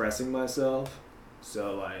and expressing myself.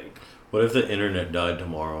 So like, What if the internet died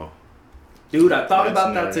tomorrow? dude, I thought That's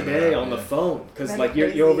about never that gonna today on happen. the phone, because That's like you're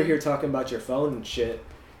over crazy. here talking about your phone and shit,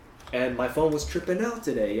 and my phone was tripping out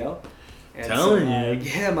today, yo. And Telling you.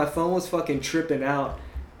 like, yeah, my phone was fucking tripping out,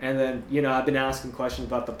 and then I've been asking questions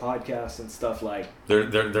about the podcast and stuff like,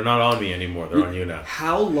 They're not on me anymore. They're on you now.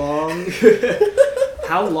 how long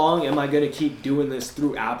how long am I gonna keep doing this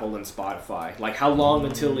through Apple and Spotify? Like, how long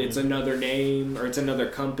until it's another name or it's another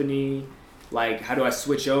company? Like, how do I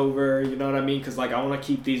switch over? You know what I mean? Because like, I want to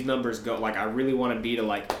keep these numbers go. Like, I really want to be to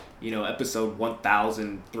like episode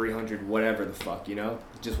 1,300 whatever the fuck.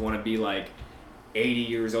 Just want to be like 80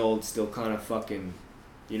 years old, still kind of fucking.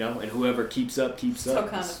 And whoever keeps up keeps So up.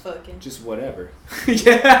 kind of fucking. Just whatever.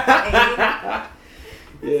 Yeah.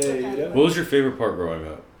 Yeah. What was your favorite part growing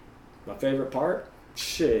up? My favorite part?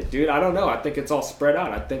 Shit, dude, I don't know. I think it's all spread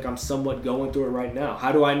out. I think I'm somewhat going through it right now.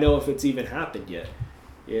 How do I know if it's even happened yet?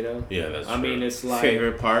 Yeah, that's I true. mean, it's like...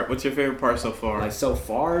 Favorite part? What's your favorite part so far? Like, so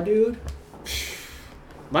far, dude?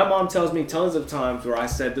 My mom tells me tons of times where I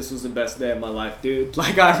said this was the best day of my life, dude.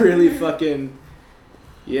 Like, I really fucking...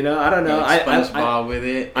 I don't know. Like SpongeBob with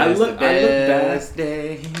it. I It's look the best back.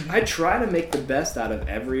 day. I try to make the best out of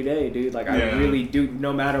every day, dude. Like, I Yeah. really do.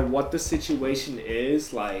 No matter what the situation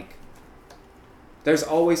is, like, there's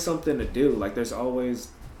always something to do. Like, there's always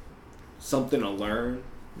something to learn.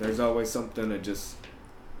 There's always something to just...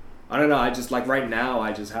 I don't know. I just, like, right now,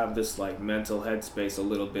 I just have this, like, mental headspace a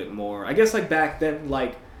little bit more. I guess, like, back then,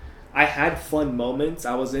 like, I had fun moments.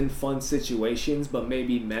 I was in fun situations, but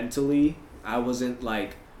maybe mentally, I wasn't,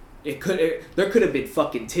 like... there could have been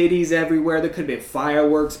fucking titties everywhere. There could have been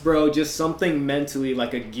fireworks, bro. Just something mentally,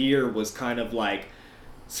 like a gear was kind of like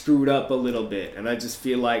screwed up a little bit. And I just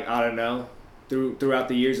feel like, I don't know, throughout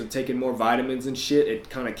the years of taking more vitamins and shit, it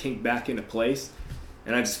kind of kinked back into place.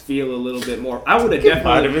 And I just feel a little bit more. I would have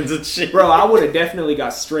definitely, Vitamins and shit. bro. I would have definitely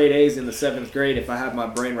got straight A's in the 7th grade if I had my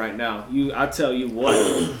brain right now. I tell you what,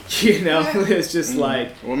 it's just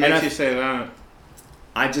like. What and makes I- you say that?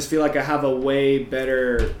 I just feel like I have a way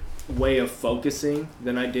better way of focusing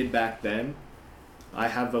than I did back then. I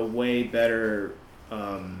have a way better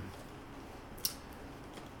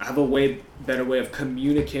way of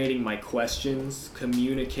communicating my questions,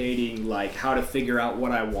 communicating like how to figure out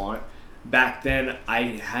what I want. Back then I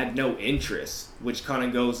had no interest, which kind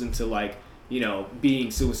of goes into like,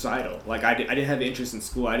 being suicidal. Like I didn't have interest in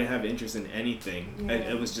school. I didn't have interest in anything. Yeah.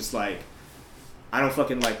 It was just like, I don't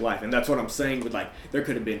fucking like life. And that's what I'm saying with like, there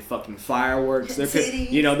could have been fucking fireworks. There could,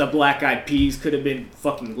 Titties. the Black Eyed Peas could have been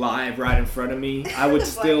fucking live right in front of me. I would The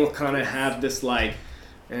still Black Eyed kind of have this like,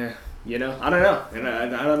 I don't know. And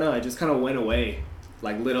I don't know. I just kind of went away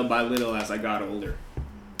like little by little as I got older.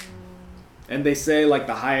 And they say like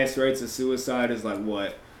the highest rates of suicide is like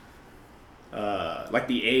what? Like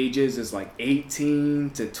the ages is like 18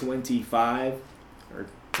 to 25 or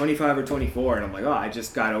 25 or 24. And I'm like, oh, I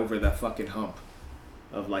just got over that fucking hump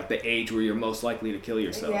of like the age where you're most likely to kill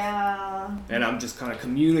yourself. Yeah. And I'm just kind of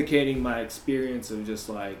communicating my experience of just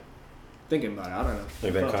like thinking about it. I don't know.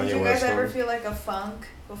 Like that Fuck. Kanye Did you West guys ever song. feel like a funk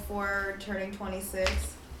before turning 26?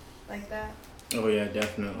 Like that? Oh yeah,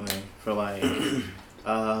 definitely. For like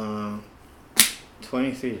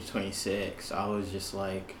 23 to 26, I was just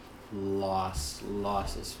like lost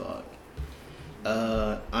as fuck.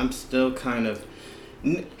 I'm still kind of,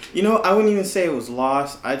 I wouldn't even say it was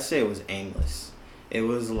lost. I'd say it was aimless. It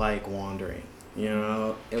was like wandering.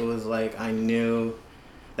 It was like I knew.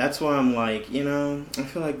 That's why I'm like, I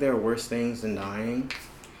feel like there are worse things than dying.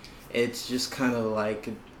 It's just kind of like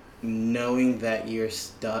knowing that you're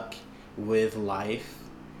stuck with life,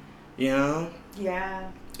 Yeah.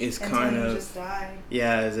 it's Until kind you of, just die.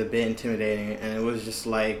 yeah, it's a bit intimidating. And it was just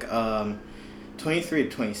like 23 to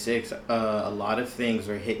 26, a lot of things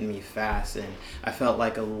were hitting me fast, and I felt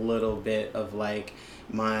like a little bit of like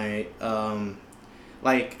my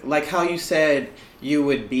like how you said you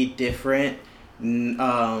would be different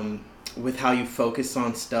with how you focus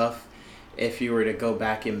on stuff if you were to go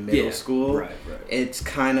back in middle school. Right. It's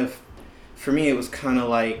kind of, for me, it was kind of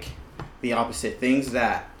like the opposite. Things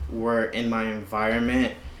that were in my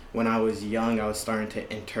environment when I was young, I was starting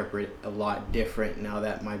to interpret a lot different now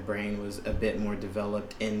that my brain was a bit more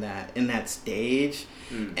developed in that stage.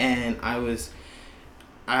 And I was,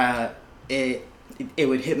 it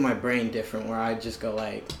would hit my brain different, where I'd just go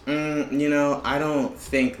like, I don't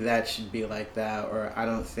think that should be like that, or I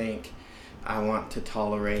don't think I want to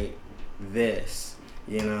tolerate this,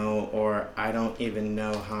 you know, or I don't even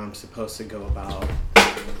know how I'm supposed to go about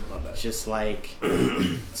just like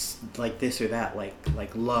this or that,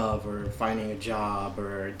 like love or finding a job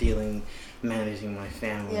or managing my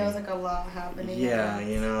family. Yeah, it was like a lot happening. Yeah,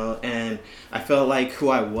 you know, and I felt like who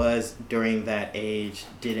I was during that age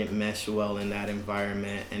didn't mesh well in that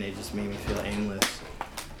environment, and it just made me feel aimless.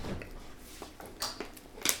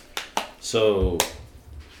 So,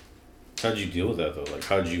 how'd you deal with that though? Like,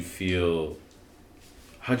 how'd you feel?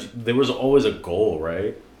 There was always a goal,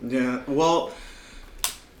 right? Yeah, well,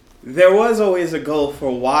 there was always a goal for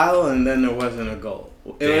a while, and then there wasn't a goal.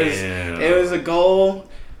 It was a goal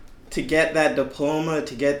to get that diploma,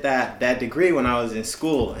 to get that degree when I was in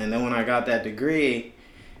school, and then when I got that degree,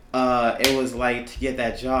 it was like to get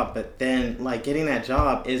that job. But then, like, getting that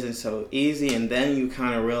job isn't so easy, and then you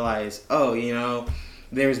kind of realize, oh, you know,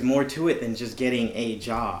 there's more to it than just getting a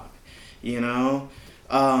job, you know.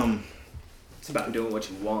 It's about doing what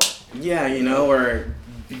you want. Yeah, you know, or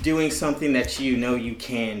doing something that you know you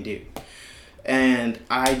can do. And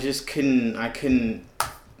I just couldn't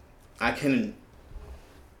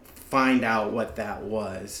find out what that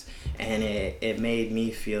was, and it made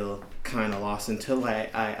me feel kind of lost until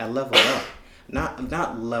I leveled up.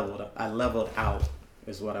 Not leveled up. I leveled out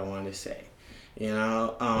is what I wanted to say. You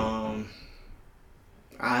know,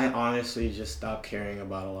 I honestly just stopped caring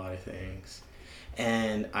about a lot of things.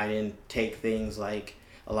 And I didn't take things like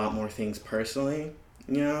a lot more things personally,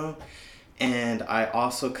 you know? And I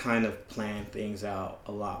also kind of planned things out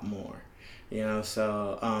a lot more, you know?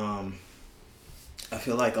 So I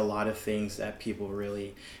feel like a lot of things that people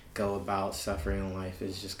really go about suffering in life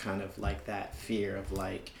is just kind of like that fear of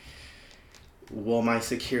like, will my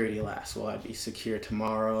security last? Will I be secure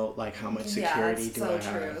tomorrow? Like, how much security do I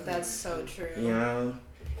have? That's so true. That's so true. You know?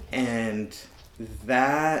 And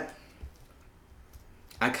that...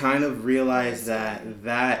 I kind of realized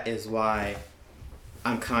that is why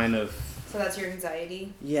I'm kind of... So that's your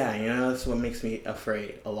anxiety? Yeah, you know, that's what makes me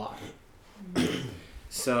afraid a lot.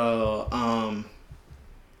 So,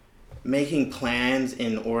 making plans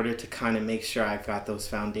in order to kind of make sure I've got those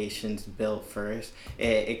foundations built first,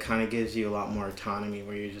 it kind of gives you a lot more autonomy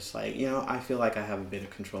where you're just like, you know, I feel like I have a bit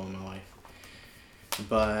of control in my life.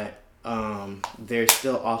 But there's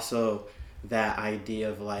still also that idea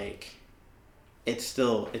of like, it's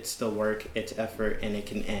still work, it's effort, and it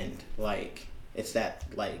can end. Like, it's that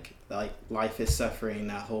like life is suffering,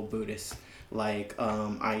 that whole Buddhist like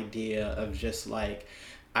idea of just like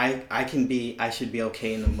I should be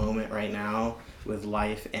okay in the moment right now with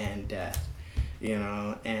life and death, you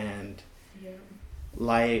know. And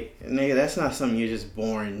like, nigga, that's not something you're just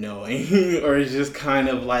born knowing or it's just kind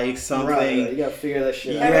of like something. Right, you gotta figure that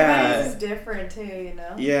shit out. Everybody's is different too, you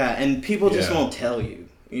know. Yeah, and people just won't tell you.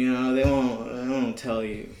 You know, they won't tell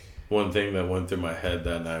you. One thing that went through my head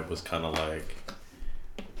that night was kind of like,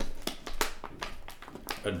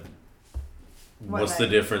 what's the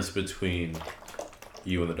difference between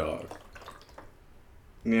you and the dog?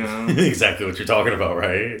 Yeah. Exactly what you're talking about,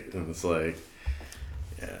 right? And it's like,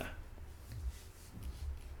 yeah.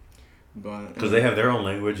 But because they have their own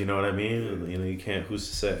language, you know what I mean? And, you know, you can't, who's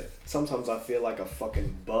to say? Sometimes I feel like a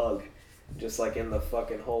fucking bug. Just like in the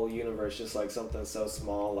fucking whole universe, just like something so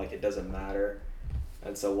small, like it doesn't matter.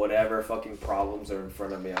 And so whatever fucking problems are in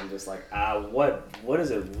front of me, I'm just like, what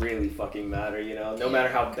does it really fucking matter, you know? No matter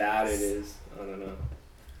how bad it is. I don't know.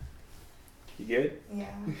 You good?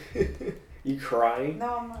 Yeah. You crying?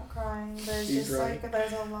 No, I'm not crying. There's just like,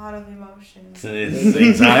 there's a lot of emotions. It's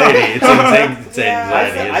anxiety. It's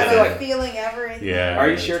anxiety. I feel like feeling everything. Yeah. Are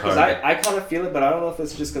you sure? Because I kind of feel it, but I don't know if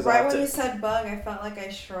it's just because right when you said bug, I felt like I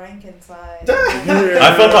shrank inside.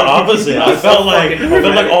 I felt the opposite. I felt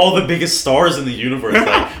like all the biggest stars in the universe.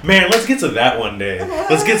 Like, man, let's get to that one day.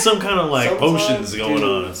 Let's get some kind of like potions going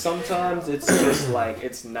on. Sometimes it's just like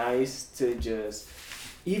it's nice to just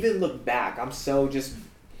even look back.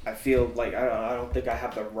 I feel like I don't think I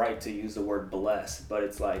have the right to use the word blessed, but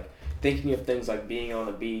it's like thinking of things like being on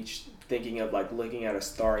the beach, thinking of like looking at a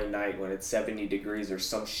starry night when it's 70 degrees or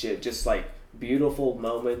some shit, just like beautiful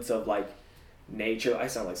moments of like nature. I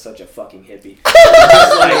sound like such a fucking hippie.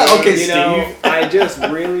 Just like, okay, you know, Steve. I just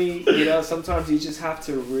really, you know, sometimes you just have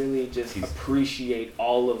to really just appreciate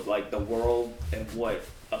all of like the world and what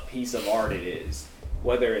a piece of art it is,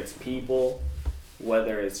 whether it's people,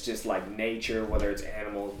 whether it's just like nature, whether it's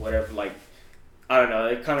animals, whatever. Like, I don't know,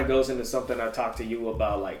 it kind of goes into something I talked to you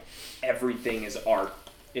about, like everything is art.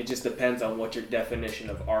 It just depends on what your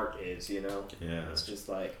definition of art is, you know? Yeah. It's just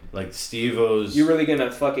like Steve-O's... You really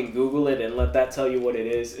gonna fucking Google it and let that tell you what it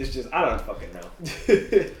is? It's just, I don't fucking know.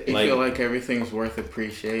 You feel like everything's worth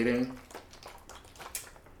appreciating?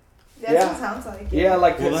 That's Yeah. what it sounds like. Yeah,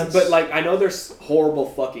 like, Well, that's- but like, I know there's horrible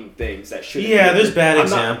fucking things that should. Yeah, there's bad I'm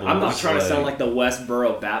examples. I'm not trying to sound like- like the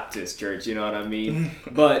Westboro Baptist Church, you know what I mean?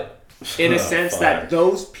 But in a Oh, sense fuck. that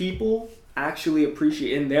those people actually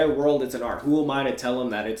appreciate, in their world, it's an art. Who am I to tell them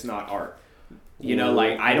that it's not art? You know,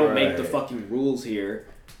 like, I don't make the Right. fucking rules here.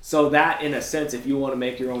 So that, in a sense, if you want to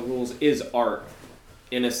make your own rules, is art.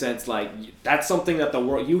 In a sense, like, that's something that the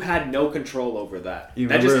world, you had no control over that. You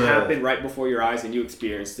That just remember that- happened right before your eyes and you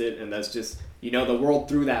experienced it, and that's just, you know, the world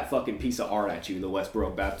threw that fucking piece of art at you, the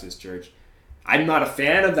Westboro Baptist Church. I'm not a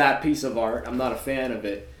fan of that piece of art. I'm not a fan of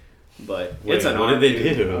it, but Wait, it's an what art. did they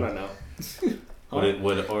dude. do? I don't know.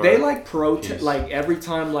 What art? They like protest, piece? like every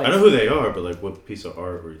time, like I know who they are, but like, what piece of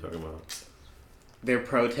art were you talking about? Their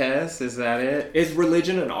protests, is that it? is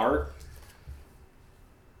religion an art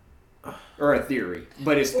or a theory?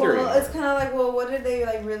 But it's theory. Well, it's kind of like, well, what did they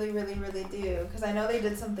like really do? Because I know they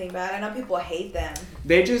did something bad. I know people hate them.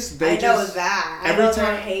 They just I know just that. every I know time-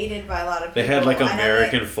 they're hated by a lot of people. They had like I know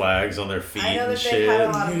American flags on their feet I know and that shit. they've had a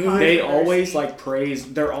lot of they controversy. always like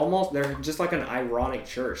praise. They're just like an ironic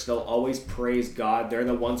church. They'll always praise God. They're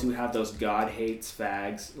the ones who have those God hates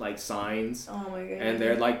fags like signs, Oh my god. and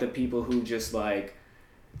they're like the people who just like.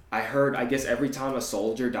 I guess every time a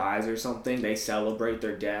soldier dies or something, they celebrate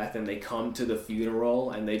their death and they come to the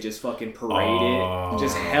funeral and they just fucking parade Oh. it.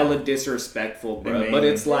 Just hella disrespectful, bro. Man. But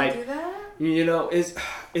it's They like, do that? you know, is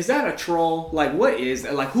that a troll? Like, what is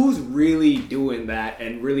that? Like, who's really doing that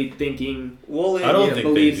and really thinking? Well, I don't Yeah, think they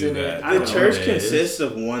believes do in it. that. I the don't know church what it is. consists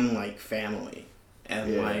of one like family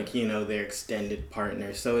and Yeah. like, you know, their extended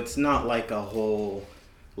partners. So it's not like a whole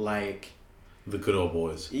like The good old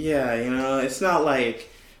boys. yeah, you know, it's not like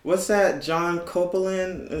what's that, John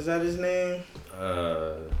Copeland? Is that his name?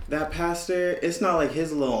 That pastor? It's not like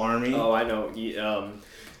his little army. Oh, I know.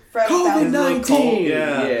 Fred COVID-19. Falcon. His little cult,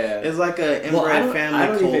 Yeah. It's like a Well, I inbred don't- family I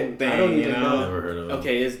don't cult even- thing, I don't you even know? Never heard of it.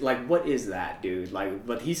 Okay, is like, what is that, dude? Like,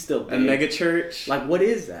 but he's still A big. mega church. Like, what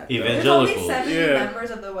is that? though? Even- There's only Evangelicals. 70 Yeah. members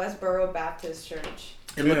of the Westboro Baptist Church.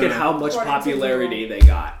 And look Yeah. at how much According to popularity Google. they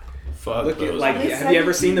got. Fuck Look at those. like, Only have you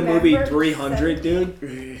ever seen the movie 70 300,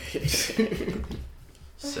 dude?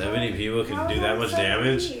 70 people can How do is that much 70?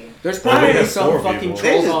 damage? There's Well, we probably have some four fucking people. They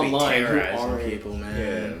trolls just be online who terrorizing aren't. people, man.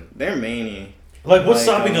 Yeah. They're many. Like, what's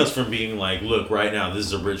Like, stopping us from being like, look, right now, this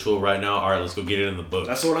is a ritual right now. All right, let's go get it in the books.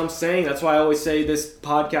 That's what I'm saying. That's why I always say this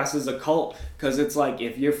podcast is a cult. Because it's like,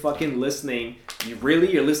 if you're fucking listening, you're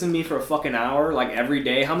listening to me for a fucking hour, like every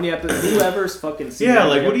day. How many episodes? Whoever's fucking seen Yeah, every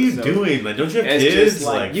like, what are you episode? doing? Like, don't you have It's kids? just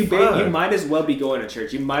like, you fuck. might as well be going to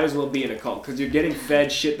church. You might as well be in a cult because you're getting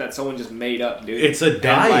fed shit that someone just made up, dude. It's a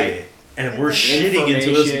diet. And we're shitting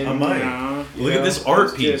into this Information, a mind. Yeah. You Look know, at this art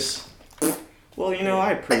it's piece. just- Well, you know,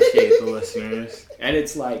 I appreciate the listeners. and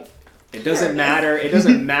it's like, it doesn't matter. It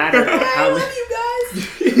doesn't matter I how many.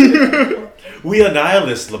 love you guys. We are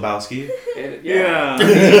nihilists, Lebowski. Yeah. Dude,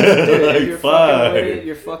 if you're Fuck. fucking with it,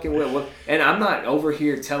 you're fucking with it. And I'm not over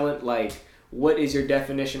here telling, like, what is your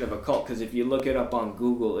definition of a cult? Because if you look it up on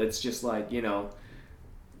Google, it's just like, you know,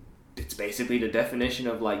 it's basically the definition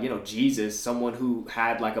of, like, you know, Jesus, someone who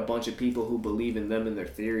had, like, a bunch of people who believe in them and their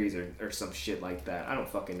theories or some shit like that. I don't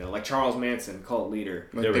fucking know. Like Charles Manson, cult leader.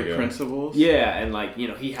 Like There we their go. principles. Yeah, and, like, you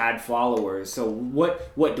know, he had followers. So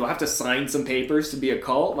what do I have to sign some papers to be a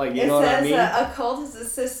cult? Like, you It know what I says mean? a cult is a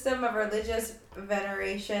system of religious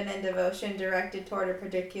veneration and devotion directed toward a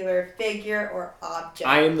particular figure or object.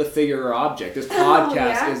 I am the figure or object. This Oh, podcast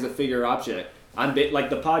yeah? is the figure or object. Like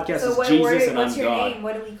the podcast so is what, Jesus and what's I'm your God. name?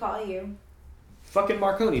 What do we call you? Fucking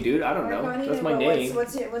Marconi, dude. I don't know. Marconi, That's my but name.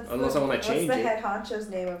 What's Unless I wanna change What's the it. head honcho's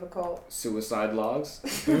name of a cult? Suicide logs.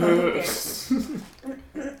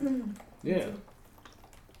 Yeah.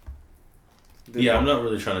 Yeah, I'm not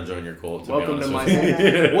really trying to join your cult, to Welcome be to honest my. with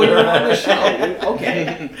you. Well, you're on the show, dude.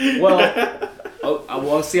 Okay.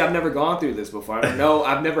 Well, see, I've never gone through this before. I don't know.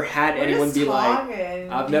 I've never had We're anyone just be like.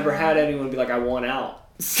 talking, I've you never know? had anyone be like, I want out.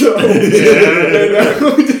 So. You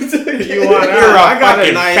want You're out? a I got a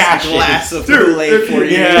fucking nice fascist. glass of Dude, Kool-Aid for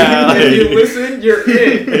you. Yeah. If you listen, you're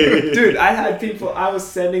in. Dude, I had people, I was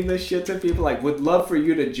sending this shit to people like, would love for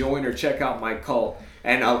you to join or check out my cult.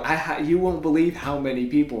 And you won't believe how many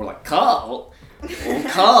people were like, cult? Well,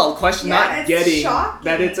 cult? Question Yeah, not it's getting shocking.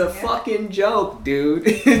 that it's a fucking joke, dude.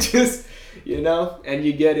 It just, you know, and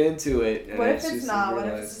you get into it. And What if it's just not? you What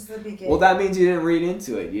if realize- it's just the beginning? Well, that means you didn't read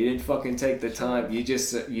into it. You didn't fucking take the time. You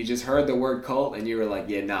just heard the word cult and you were like,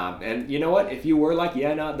 yeah, nah. And you know what? If you were like,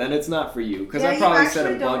 yeah, nah, then it's not for you. Because I probably said a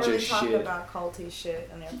bunch don't really of talk shit. about culty shit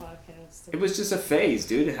on your podcast. It was just a phase,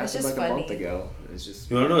 dude. It It's happened just like a month funny. ago. It's just.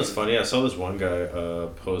 You want to know what's funny? I saw this one guy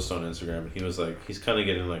post on Instagram, and he was like, he's kind of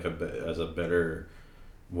getting like as a better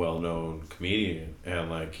well-known comedian, and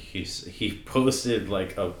like he posted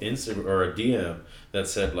like a Instagram or a DM that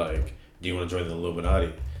said like, "Do you want to join the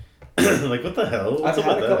Illuminati?" Like, what the hell? What's I've up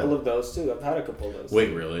had with a couple that? of those too. I've had a couple of those. Wait,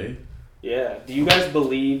 too. really? Yeah. Do you guys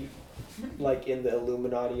believe, like, in the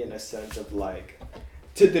Illuminati in a sense of like,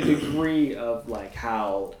 to the degree of like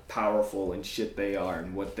how powerful and shit they are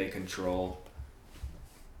and what they control?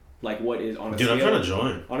 Like, what is on a Dude, scale? I'm trying to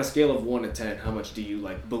join. On a scale of 1 to 10, how much do you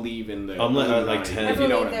like believe in the? I'm like- Illuminati? 10. I If you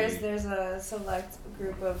know believe what I there's mean. a select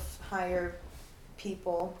group of higher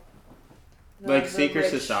people. Like The secret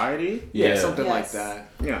rich. society? Yeah, Yeah. something like Yes. that.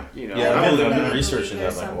 Yeah. You know. Yeah, I I've been definitely researching believe that,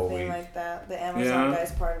 like, there's all something week. like that. The Amazon Yeah.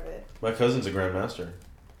 guy's part of it. My cousin's a grandmaster.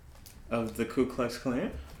 Of the Ku Klux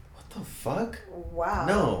Klan? What the fuck? Wow.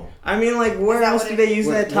 No. I mean, like, where Is that else what do it- they use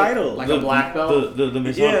what- that what- title? like a black belt?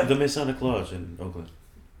 Yeah. The Masonic Lodge in Oakland.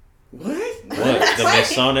 What? What? The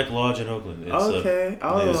Masonic Lodge in Oakland. It's Okay.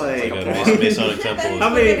 I was it's like, a what? Masonic temple. how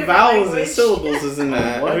Like many a vowels and language. syllables is in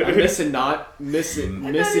that? What? I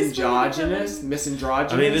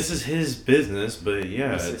mean, this is his business, but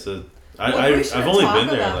yeah, Listen. it's a. Well, we I've should only talk been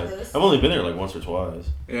there about like this. I've only been there like once or twice.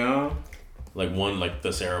 Yeah. Like one like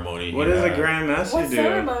the ceremony. What he does a had. grandmaster What do?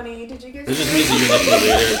 ceremony did you get? It just means that you're like the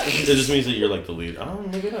leader. It just means that you're like the leader. I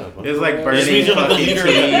don't look it up. It's like It It just burning means you're like the fucking leader. Of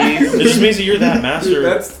trees. it just means that you're that master. Dude,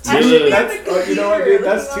 that's I too, should be that's, the good you know what, leader. dude?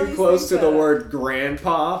 That's Look at all too these close to things the up. word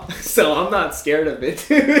grandpa, so I'm not scared of it.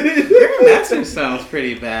 Grandmaster sounds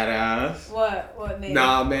pretty badass. What name?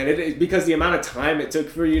 Nah, man, it because the amount of time it took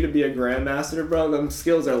for you to be a grandmaster, bro, them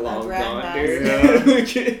skills are long gone,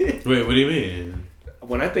 dude. Wait, what do you mean?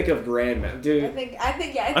 When I think of grandmaster, I dude. think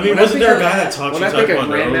yeah. I I mean, When I wasn't think there a of- guy that taught When you I think of Taekwondo?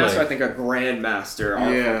 grandmaster, I Like, think of grandmaster.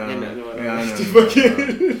 Yeah. You know, Yeah, I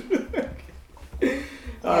know.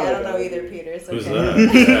 I don't know either, Peter. It's okay. who's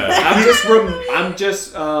that? Yeah.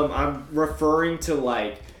 I'm referring to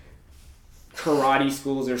like karate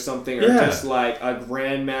schools or something, or Yeah. just like a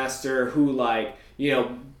grandmaster who, like, you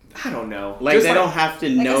know, I don't know. Like, Just they don't have to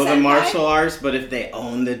Like know a the senpai? martial arts, but if they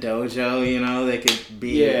own the dojo, you know, they could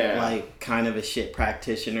be Yeah. like kind of a shit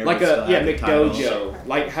practitioner. like but still a have the title. McDojo.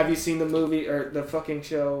 Like, have you seen the movie or the fucking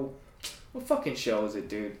show? What fucking show is it,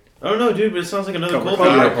 dude? I don't know, dude, but it sounds like another Cobra Cold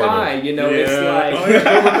Kai. War Cobra Kai. reporter. You know, it's Yeah. like. Oh yeah,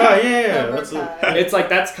 Cobra Kai. Yeah, Cobra that's Kai. It's like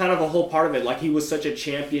that's kind of a whole part of it. Like, he was such a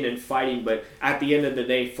champion in fighting, but at the end of the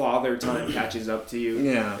day, father time catches up to you.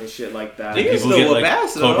 Yeah. And shit like that. They can People still get whoop like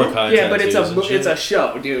ass, Cobra though. Kai. Yeah, but it's tattoos and shit. a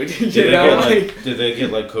show, dude. Did You they know, get like, like? Did they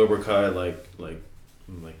get like Cobra Kai like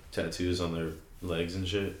tattoos on their legs and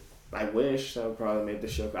shit? I wish that would probably make the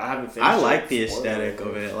show. I haven't finished. I it. like the Spoiler aesthetic alert.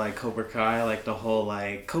 of it, like Cobra Kai, like the whole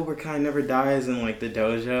like Cobra Kai never dies in like the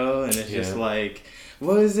dojo, and it's just Yeah. like,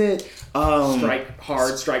 what is it? Strike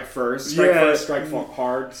hard, strike first, strike Yeah. first, strike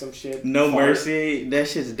hard, some shit. No Hard. Mercy. That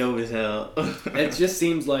shit's dope as hell. It just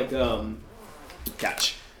seems like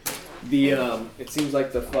catch. The it seems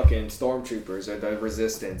like the fucking stormtroopers are the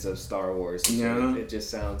resistance of Star Wars. Yeah. It just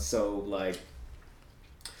sounds so like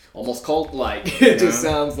almost cult like. It just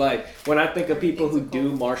Yeah. sounds like when I think of people who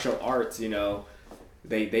do martial arts, you know,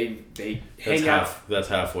 they hang out. That's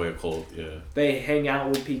halfway a cult. Yeah. They hang out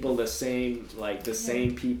with people the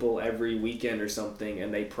same people every weekend or something,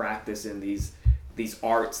 and they practice in these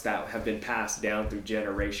arts that have been passed down through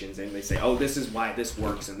generations, and they say, oh, this is why this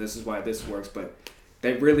works and this is why this works, but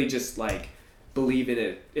they really just like believe in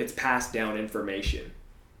it. It's passed down information,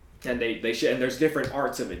 and they should. And there's different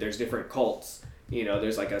arts of it. There's different cults. You know,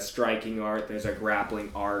 there's like a striking art. There's a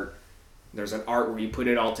grappling art. There's an art where you put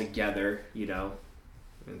it all together. You know,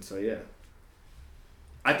 and so yeah.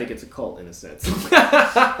 I think it's a cult in a sense.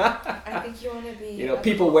 I think you want to be. You know, a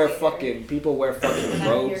people wear cult fucking I'm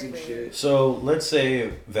robes here and for you. shit. So let's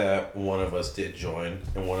say that one of us did join,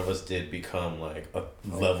 and one of us did become like a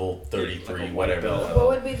level 33, Like a white whatever. belt. What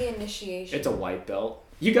would be the initiation? It's a white belt.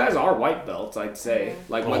 You guys are white belts, I'd say. Yeah.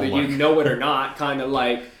 Like, Oh whether my you know it or not, kind of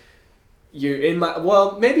like you're in my.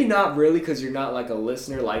 Well, maybe not really, because you're not like a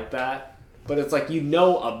listener like that. But it's like you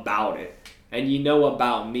know about it, and you know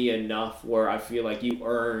about me enough where I feel like you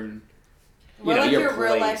earn. We're like your your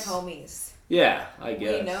real life place. homies. Yeah, I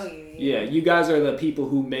guess. We know you. Yeah, you guys are the people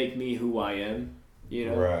who make me who I am. You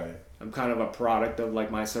know. Right. I'm kind of a product of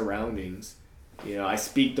like my surroundings. You know, I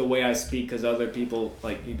speak the way I speak because other people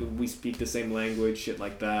we speak the same language, shit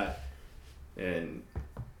like that. And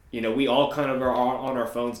you know, we all kind of are on our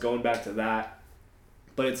phones going back to that.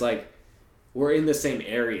 But it's like we're in the same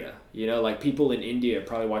area. You know, like people in India are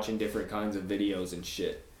probably watching different kinds of videos and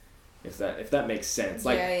shit. If that makes sense.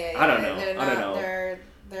 Like yeah. I don't know. They're I don't not- know.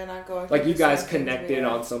 They're not going. Like through you the guys same things we connected are.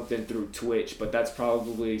 on something through Twitch, but that's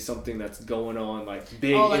probably something that's going on like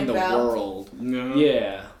big Oh, like in the Valve? world. No.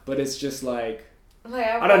 Yeah, but it's just like Like,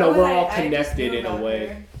 I don't know, we're all I just connected knew in a about way.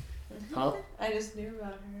 her. Huh? I just knew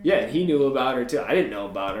about her. Yeah, he knew about her too. I didn't know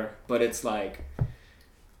about her, but it's like,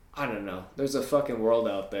 I don't know. There's a fucking world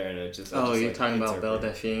out there, and it just. Oh, you're like, talking about Belle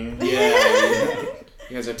interpret- Delphine? Yeah.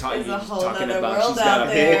 You guys are There's a whole talking nother about world out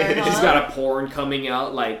there, she's huh? got a porn coming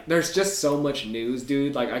out. Like, there's just so much news,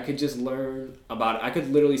 dude. Like, I could just learn about it. I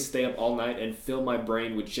could literally stay up all night and fill my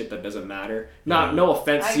brain with shit that doesn't matter. No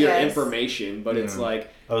offense I to your guess. information, but it's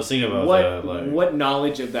like, I was thinking about what that. Like, what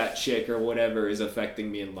knowledge of that chick or whatever is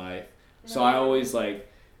affecting me in life. So I always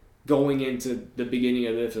like going into the beginning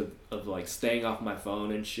of this of like staying off my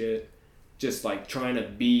phone and shit, just like trying to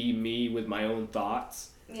be me with my own thoughts.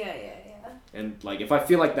 Yeah. And like if I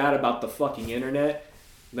feel like that about the fucking internet,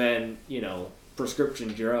 then prescription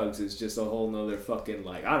drugs is just a whole nother fucking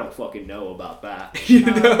like I don't fucking know about that.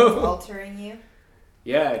 It's altering you.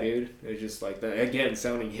 Yeah, dude. It's just like that again,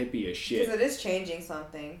 sounding hippie as shit. Because it is changing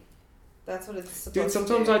something. That's what it's supposed Dude,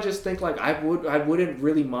 sometimes to do. I just think like I wouldn't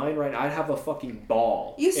really mind, right? I'd have a fucking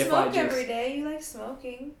ball. You if smoke I just, every day. You like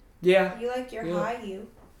smoking. Yeah. You like your high you.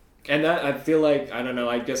 And that I feel like I don't know.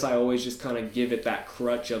 I guess I always just kind of give it that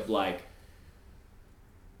crutch of like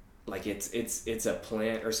it's a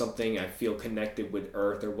plant or something. I feel connected with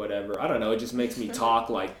Earth or whatever. I don't know. It just makes me talk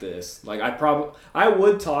like this. Like I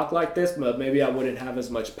would talk like this, but maybe I wouldn't have as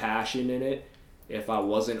much passion in it if I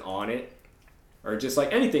wasn't on it. Or just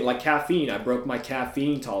like anything, like caffeine. I broke my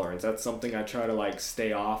caffeine tolerance. That's something I try to like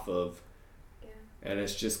stay off of. Yeah. And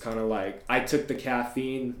it's just kind of like I took the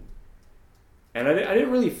caffeine, and I didn't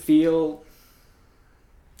really feel.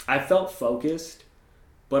 I felt focused,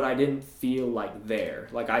 but I didn't feel like there.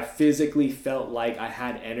 Like I physically felt like I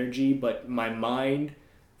had energy, but my mind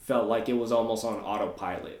felt like it was almost on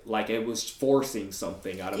autopilot. Like it was forcing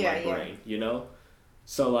something out of my brain,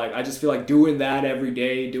 So like I just feel like doing that every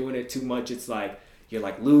day, doing it too much, it's like you're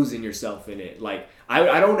like losing yourself in it. Like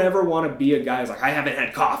I don't ever want to be a guy who's like I haven't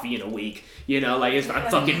had coffee in a week. Like I'm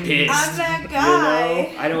fucking pissed. I'm that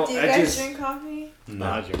guy. I don't. Do you I guys just drink coffee? No,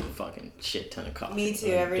 I drink a fucking shit ton of coffee. Me too,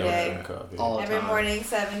 every day. All the Every time. morning,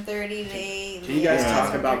 7:30 to 8. Can you guys Yeah.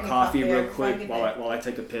 talk about Drinking coffee real every quick fucking while I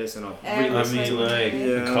take a piss and I'll Every I re-listen mean, to it? like,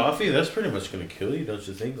 Yeah. coffee, that's pretty much going to kill you, don't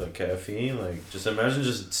you think? Like, caffeine, like, just imagine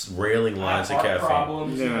just railing lines of Heart caffeine.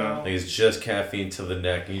 problems, Yeah. Like, it's just caffeine to the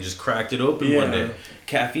neck, and you just cracked it open Yeah. one day.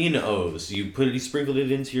 Caffeine O's. You sprinkled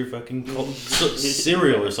it into your fucking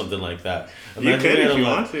cereal or something like that. You Imagine could we had if you a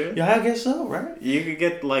lot- want to. Yeah, I guess so, right? You could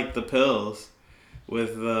get like the pills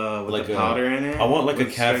with Like the a- powder in it. I want like a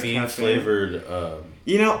with straight caffeine flavored.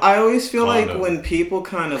 You know, I always feel like Condom. when people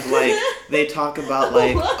kind of like they talk about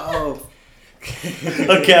like A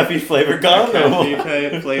caffeine flavored condom.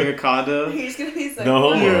 caffeine flavored condom. You're just gonna be so No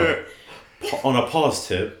homo. Yeah. On a pause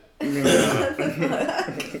tip.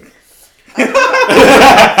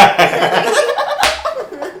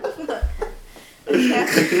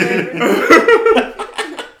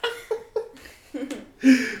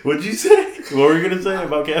 What'd you say? What were you gonna say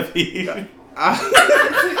about caffeine?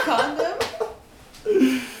 condom?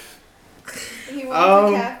 He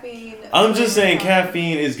wants a caffeine. I'm just saying condom.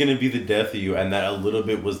 caffeine is gonna be the death of you, and that a little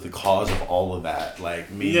bit was the cause of all of that. Like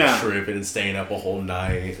me tripping and staying up a whole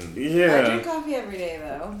night. And, I Yeah. drink coffee every day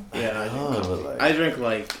though. Yeah. but I drink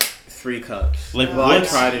like 3 cups. Like, Well, I what's-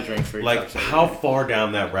 try to drink 3 like cups. every how day. far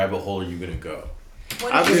down that rabbit hole are you gonna go?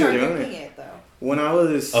 When I've did you been start doing drinking it though? When I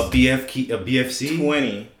was A BFC?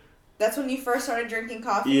 20. That's when you first started drinking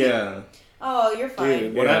coffee? Yeah. Oh, you're fine.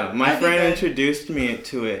 Dude, Yeah, my I'd be friend good. introduced me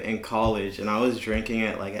to it in college, and I was drinking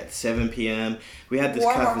it like at 7 p.m. We had this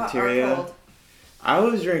Warm or cafeteria. cold? I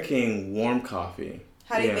was drinking warm coffee.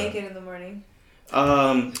 How do you Yeah. make it in the morning?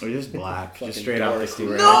 Or just black, Fucking just straight out the Doris, dude.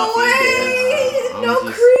 creamer. No way! Yeah, I'm No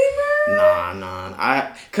just- creamer? Nah.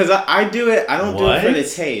 I do it. I don't do it for What? the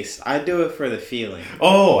taste. I do it for the feeling.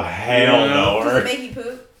 Oh hell Yeah. no! Does it make you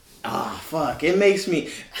poop? Ah, fuck! It makes me.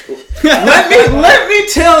 let me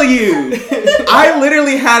tell you. I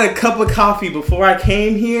literally had a cup of coffee before I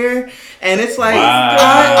came here, and it's like Wow.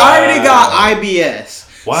 I already got IBS.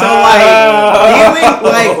 Wow. So like feeling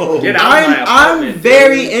like Get out of my I'm apartment,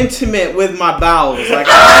 very dude. intimate with my bowels. Like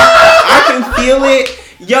I can feel it.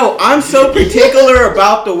 Yo, I'm so particular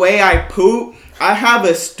about the way I poop. I have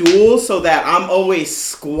a stool so that I'm always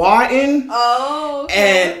squatting. Oh,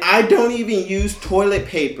 okay. And I don't even use toilet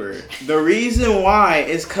paper. The reason why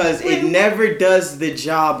is because it never does the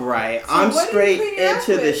job right. I'm what do you straight clean your ass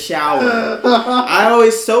into the with? shower. I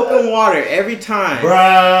always soap and water every time.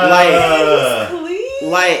 Bruh. Clean?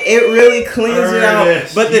 Like, it really cleans it out.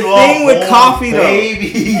 Ernest, But the you thing a with whole coffee,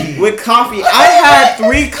 baby. though, with coffee, I had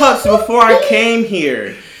 3 cups before I came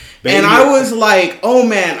here. And I was like, oh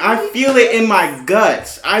man, I feel it in my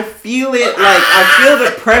guts. I feel it I feel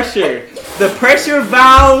the pressure. The pressure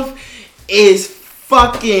valve is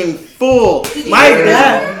fucking full. My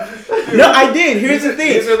dad. No, I did. Here's the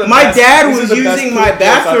thing. My dad was using my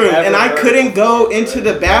bathroom and I couldn't go into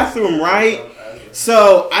the bathroom, right?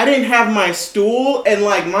 So I didn't have my stool and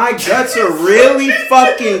my guts are really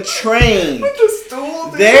fucking trained.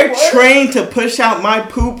 They're trained to push out my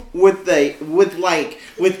poop with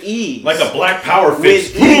ease. Like a black power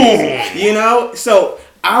fist. You know? So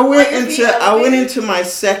I went into my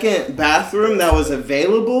second bathroom that was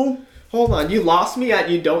available. Hold on, you lost me at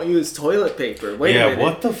you don't use toilet paper. Wait a minute. Yeah,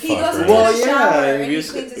 what the He goes fuck? into Well, the shower yeah, and he you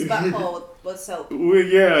cleans his butthole with soap.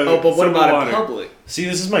 Yeah. Oh, but what about water. in public? See,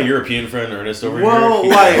 this is my European friend Ernest over Well,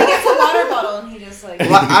 here. like- He gets a water bottle and he just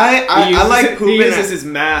I like pooping. He uses his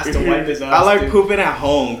mask to wipe his ass. I like dude. pooping at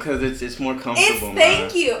home because it's more comfortable.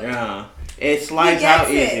 Thank you. Yeah, it slides out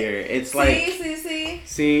easier. It's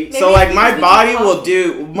See, Maybe so it's my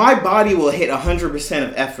because body will hit 100%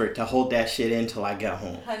 of effort to hold that shit in till I get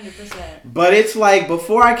home. 100%. But it's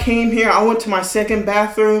before I came here, I went to my second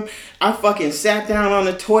bathroom. I fucking sat down on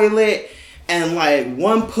the toilet and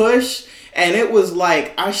one push, and it was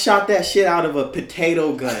I shot that shit out of a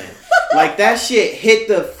potato gun. That shit hit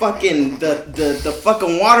the fucking the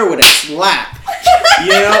fucking water with a slap. You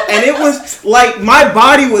know, and it was my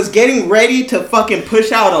body was getting ready to fucking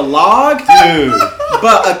push out a log, dude.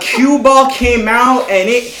 but a cue ball came out and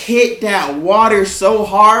it hit that water so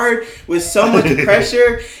hard with so much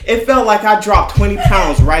pressure, it felt like I dropped 20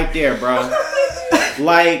 pounds right there, bro.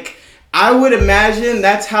 I would imagine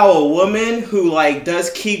that's how a woman who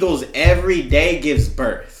does Kegels every day gives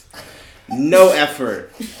birth. No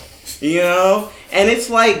effort. You know? And it's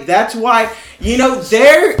that's why,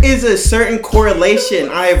 there is a certain correlation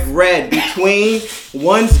I've read between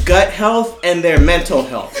one's gut health and their mental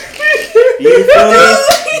health. You feel me?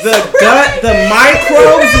 The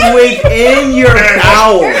microbes within your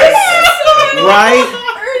bowels, right?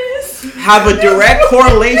 Have a direct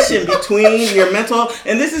correlation between your mental,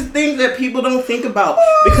 and this is things that people don't think about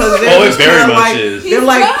because they're just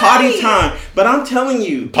they're potty time. But I'm telling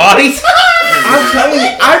you, potty time. I'm telling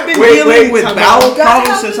you, I've been dealing with bowel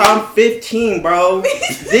problems since I'm 15, bro.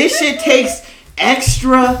 This shit takes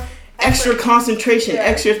extra concentration,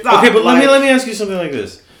 extra thought. Okay, but let me ask you something like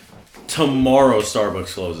this. Tomorrow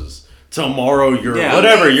Starbucks closes. Tomorrow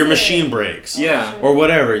your machine breaks. Yeah. Or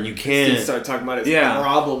whatever. You can't start talking about his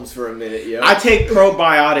problems for a minute, yo. I take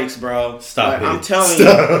probiotics, bro. Stop it. I'm telling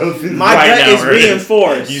you. My gut is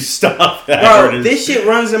reinforced. You stop that. Bro, this shit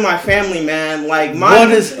runs in my family, man. I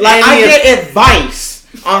get advice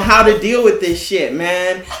on how to deal with this shit,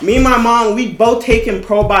 man. Me and my mom, we both taking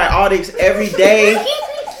probiotics every day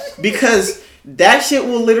because that shit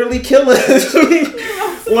will literally kill us.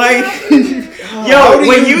 When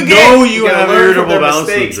you know you have irritable bowel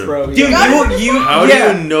syndrome, bro. Dude, how do you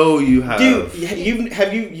know you have? Dude,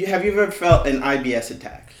 have you ever felt an IBS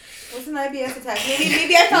attack? What's an IBS attack?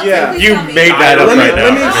 Maybe I felt it. You made that up right now.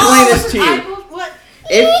 Let me explain this to you.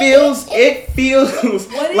 It feels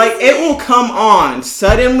it will come on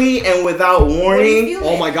suddenly and without warning.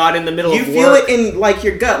 Oh my god, in the middle of work. You feel it in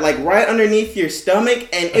your gut, right underneath your stomach,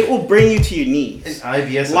 and it will bring you to your knees. An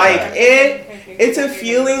IBS attack. It's a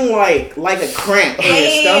feeling like a cramp in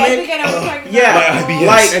your stomach. I think I know what you're talking about.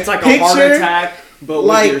 Yeah, it's like a heart attack, but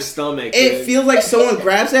with your stomach. It feels like someone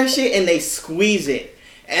grabs that shit and they squeeze it,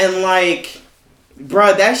 and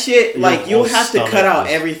bro, that shit, you'll have to cut out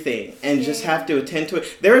everything and just have to attend to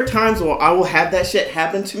it. There are times where I will have that shit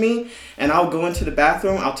happen to me, and I'll go into the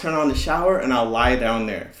bathroom, I'll turn on the shower, and I'll lie down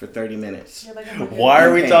there for 30 minutes. Why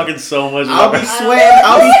are we talking so much about I'll be sweating,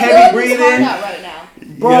 I'll be heavy breathing. Right now.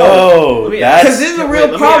 Bro, because this is a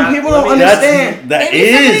real problem. People don't understand. I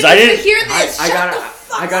didn't hear this.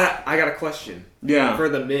 I got a question. Yeah. For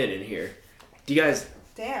the men in here, do you guys?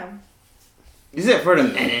 Damn. Is it for the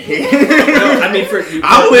men in here? No, I mean for you.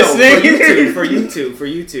 I'm listening. For you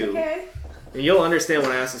two. Okay. And you'll understand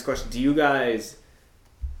when I ask this question. Do you guys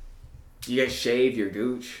shave your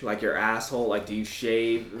gooch, your asshole? Do you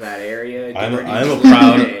shave that area? I'm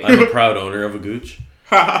a proud owner of a gooch.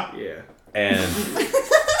 Yeah.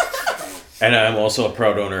 And I'm also a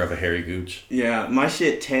proud owner of a hairy gooch. Yeah, my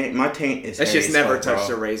taint is. That shit's never touched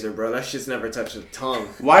a razor, bro. That shit's never touched a tongue.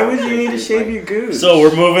 Why would you need to shave your gooch? So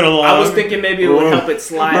we're moving along. I was thinking maybe it would help it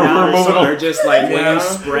slide out or something, or just when you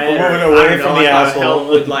spread. We're moving away from the asshole.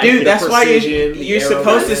 With, dude, that's why you're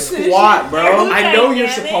supposed to squat, bro. I know you're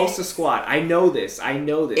supposed to squat. I know this.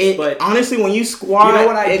 But honestly, when you squat, you know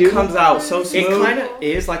what it comes out so smooth. It kind of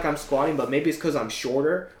is like I'm squatting, but maybe it's because I'm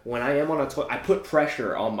shorter. When I am on a toilet, I put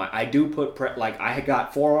pressure on I do put like I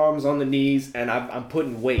got forearms on the knees, and I'm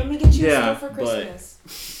putting weight. Let me get you Yeah, a stuff for but- Christmas.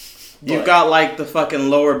 You got like the fucking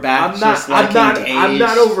lower back I'm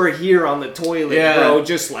not over here on the toilet, Yeah. bro.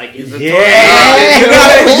 Just like in the Yeah,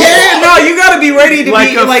 toilet. you gotta be ready to Like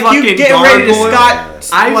be a like you fucking get ready to gargoyle. squat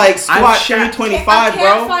shat- 325, bro.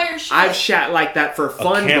 Campfire shit. I've shat like that for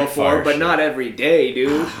fun campfire before, but shit. not every day,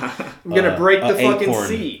 dude. I'm gonna break the fucking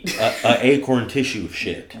seat. Acorn tissue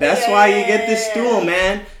shit. That's why you get this stool,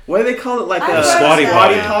 man. What do they call it? Like I've a heard Squatty that.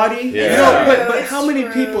 potty. potty? Yeah. No, but It's how many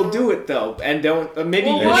true. people do it though, and don't? Maybe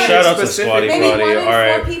Well, you what? should Shout out to specifically- Squatty Maybe potty. one in All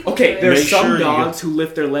right. 4 people Okay, do it. there's Make some sure you dogs who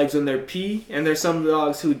lift their legs when they're pee, and there's some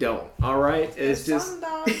dogs who don't. All right, it's just Some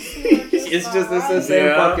dogs who are just it's not just it's the right. same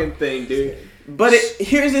Yeah. fucking thing, dude. But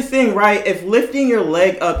here's the thing, right? If lifting your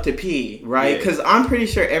leg up to pee, right? Yeah. Because I'm pretty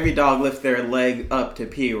sure every dog lifts their leg up to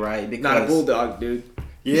pee, right? Because Not a bulldog, dude.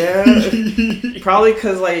 Yeah, probably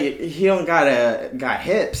because like he don't got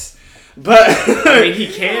hips, but I mean, he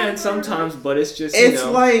can sometimes, but it's just it's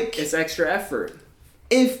like it's extra effort.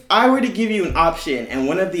 if I were to give you an option and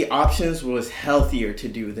one of the options was healthier to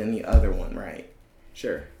do than the other one, right?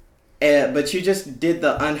 Sure. But you just did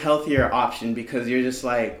the unhealthier option because you're just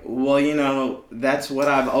like, well, you know, that's what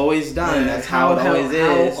I've always done. That's how it always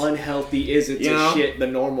is. How unhealthy is it You to know? shit the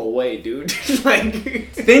normal way, dude? Like,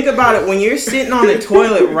 Think about it when you're sitting on the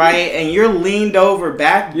toilet, right, and you're leaned over,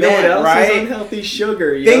 back you know what bent, else right? is unhealthy?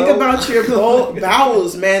 Sugar. Think yo. about your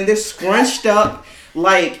bowels, man. They're scrunched up,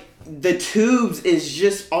 like the tubes is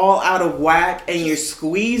just all out of whack, and you're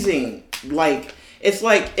squeezing. Like it's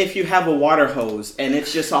like if you have a water hose and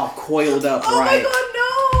it's just all coiled up, Oh right? my god,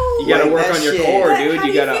 no! You gotta Like work that on your shit. core, But dude. how You do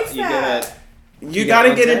you gotta, fix you that? gotta. You You gotta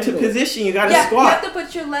gotta get into untangle it. position. You gotta Yeah, you squat. have to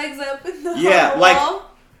put your legs up in the Yeah, wall. like,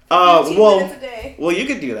 15 well, minutes a day. well, you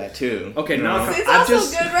could do that too. Okay, You no, know? It's I've also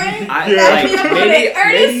just- good, right? I- Yeah. like, Peanut butter. maybe-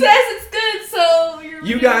 Ernest maybe- says it's good, so you're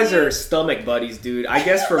You guys are stomach buddies, dude. I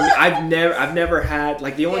guess for me, I've never had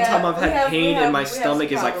like the only Yeah, time I've we had have- pain we have- in my we have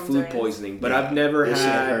stomach is like problems, food right? poisoning, but Yeah, I've never this shit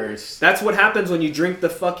had. hurts. That's what happens when you drink the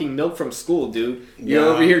fucking milk from school, dude. You're Yeah.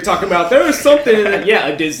 over here talking about there was something in it. Yeah,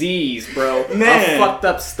 a disease, bro. Man. A fucked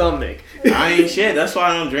up stomach. I ain't shit. That's why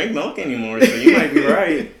I don't drink milk anymore. So you might be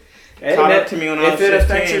right. Hey, Caught man, up to me when I was if it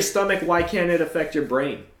affects 15. your stomach, why can't it affect your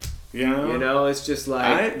brain? Yeah. You know, it's just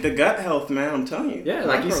like The gut health, man. I'm telling you. yeah,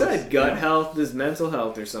 like you Microbes. said, gut Yeah. health is mental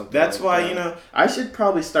health or something. That's like why that. you know I should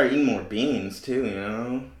probably start eating more beans too. You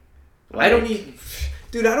know. I don't Like- eat,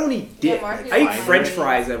 dude. I don't eat Yeah, dip. Mark, I eat you're French fine.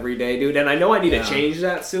 fries every day, dude. And I know I need Yeah. to change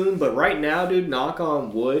that soon. But right now, dude, knock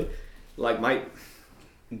on wood, like my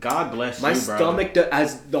God bless my you, bro. stomach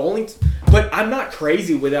as the only. But I'm not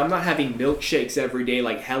crazy with it. I'm not having milkshakes every day,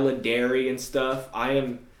 like hella dairy and stuff. I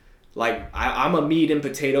am, like, I'm a meat and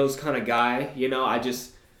potatoes kind of guy. You know, I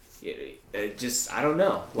just I don't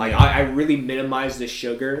know. Like, Yeah. I really minimize the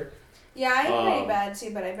sugar. Yeah, I'm pretty Um, bad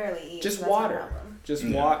too, but I barely eat. just so that's no water. problem. Just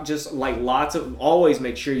Yeah. just like lots of. Always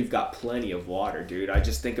make sure you've got plenty of water, dude. I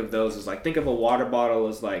just think of those as like think of a water bottle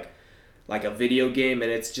as like a video game,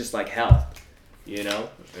 and it's just like health, you know.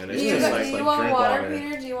 And Do it's you, just got- like do you like want drink water, water.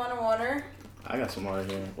 Peter? Do you want a water? I got some water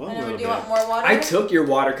here. Well, a I know, little do you bit. want more water? I took your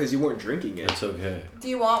water because you weren't drinking it. It's okay. Do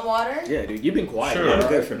you want water? Yeah, dude, you've been quiet. Sure. bro. I'm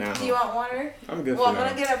good for now. Do you want water? I'm good Well, for I'm now.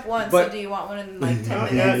 gonna get up once, But- so do you want one in like 10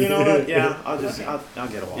 minutes? Yeah, you know what? Yeah, I'll get a water.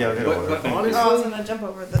 Yeah, I'll get a water. But Oh, I was honestly, gonna jump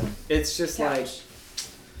over the it's just like couch.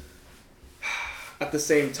 at the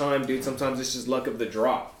same time, dude. Sometimes it's just luck of the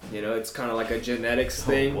draw. You know, it's kind of like a genetics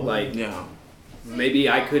thing. Like Yeah. maybe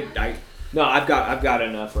I could. No, I've got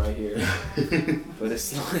enough right here. But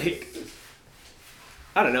it's like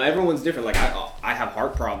I don't know. Everyone's different. Like I have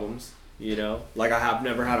heart problems. You know, like I have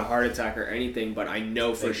never had a heart attack or anything, but I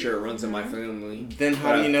know for sure it runs in my family. Then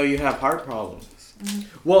how do you know you have heart problems?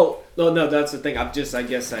 Well, no, that's the thing. I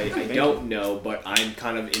guess I don't know, but I'm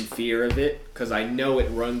kind of in fear of it because I know it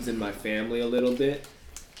runs in my family a little bit,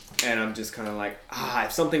 and I'm just kind of like,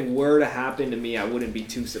 if something were to happen to me, I wouldn't be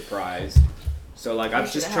too surprised. So like I've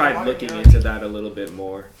just should've had tried water looking here. into that a little bit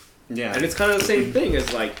more. Yeah. And it's kind of the same thing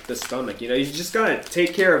as like the stomach, you know. You just gotta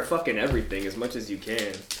take care of fucking everything as much as you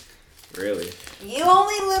can, really. You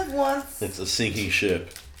only live once. It's a sinking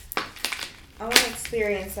ship. I want to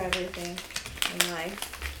experience everything in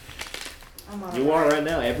life. I'm on You a are roll. right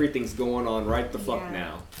now. Everything's going on right the fuck Yeah.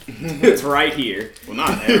 now. It's right here. Well,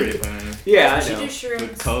 not everything. Yeah, We I should know. do With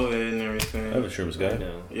shrooms. COVID and I have a everything. shrooms I guy.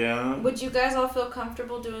 know. Yeah. Would you guys all feel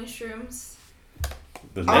comfortable doing shrooms?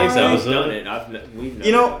 The I- next We've episode. done it. We've never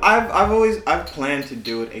You know, done it. I've planned to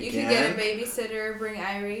do it You could get a again. babysitter, bring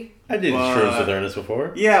Irie. I did But- shrooms with Ernest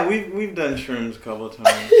before. Yeah, we've done shrooms a couple of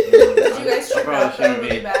times. Did you guys trip probably out though shouldn't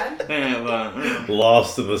really be. bad? Yeah, but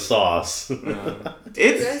Lost to the sauce. You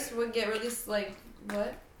it's guys would get really like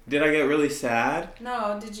what? Did I get really sad?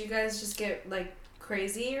 No, did you guys just get like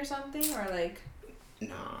crazy or something, or like?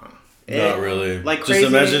 Nah. Not really. Like just crazy.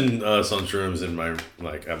 imagine us on shrooms in my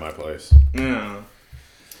at my place. Yeah.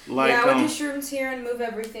 Like yeah, I would do shrooms here and move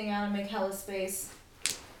everything out and make hella space.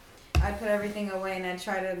 I'd put everything away and I'd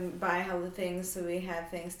try to buy hella things so we have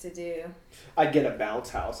things to do. I'd get a bounce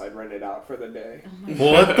house. I'd rent it out for the day. Oh my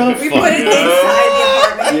What the fuck? We put it inside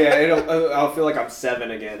the apartment. Yeah, I'll feel like I'm 7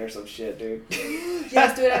 again or some shit, dude. Yeah,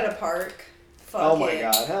 let's do it at a park. Fuck Oh my it.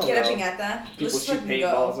 God, hell Get no. a piñata. People Let's shoot fucking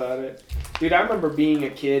paintballs go. at it. Dude, I remember being a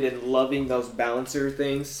kid and loving those bouncer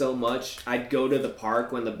things so much. I'd go to the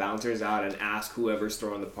park when the bouncer's out and ask whoever's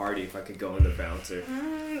throwing the party if I could go in the bouncer.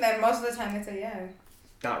 And most of the time they say yeah.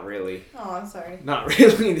 Not really. Oh, I'm sorry. Not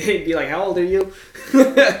really. They'd be like, how old are you?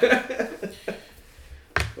 Fucking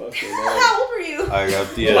hell. How old were you? I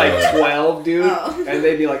got the Like 12, dude. Oh. And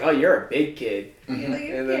they'd be like, oh, you're a big kid. You're like,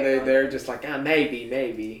 And then they're just like,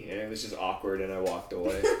 maybe. And it was just awkward and I walked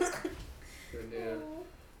away. And, yeah.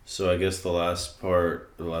 So I guess the last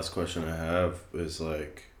question I have is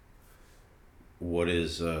like, what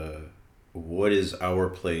is our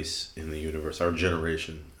place in the universe, our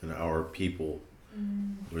generation and our people?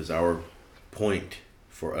 What is our point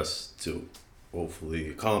for us to hopefully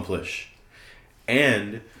accomplish?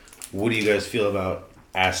 And what do you guys feel about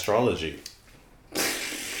astrology?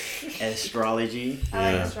 Astrology. I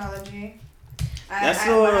like Yeah. astrology. That's I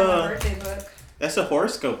have a birthday book. That's a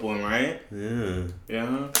horoscope one, right? Yeah.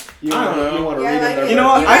 Yeah. You I don't know. want to Yeah, read I like in it. You know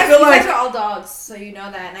what? You I guys, feel you like- guys are all dogs, so you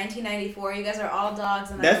know that. 1994, you guys are all dogs.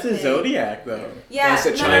 And That's I'm the a pig. zodiac, though. Yeah, That's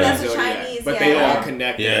a no, Chinese that's the zodiac. Chinese. But yeah, they yeah. all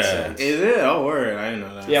connect in Yeah. a sense. Is it? Oh, word. I didn't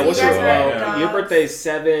know that. Yeah, So what's you your guys are your dogs. birthday's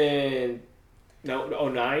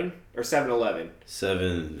 09 or 7/11?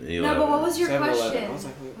 7/11. No, but what was your 7/11. question? I was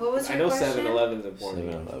like, What was I your know question? 7/11's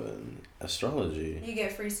important. 7/11. Astrology. You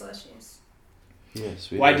get free slushies.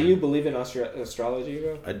 Yes. Why do you believe in astrology,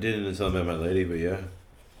 bro? I didn't until I met my lady, but yeah,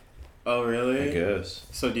 Oh, really? I guess.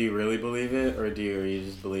 So do you really believe it, or do you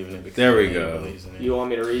just believe in it because There we your lady go. believes in it? You want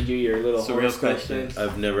me to read you your little It's a real horoscope question. thing?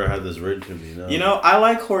 I've never had this read to me. No. You know, I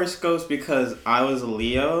like horoscopes because I was a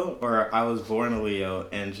Leo, or I was born a Leo,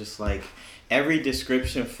 and just like every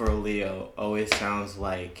description for a Leo always sounds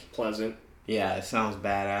like, Pleasant. yeah, it sounds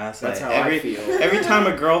badass. That's like, how every, I feel. Every time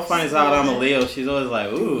a girl finds out I'm a Leo, she's always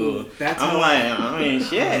like, ooh. That's I'm how like, I mean,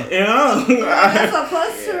 shit, you know? That's a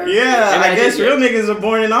plus for Yeah, I Imagine- guess real niggas are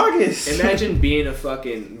born in August. Imagine being a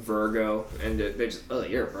fucking Virgo and they just, oh,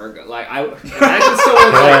 you're a Virgo. Like, imagine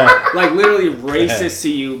someone like literally racist to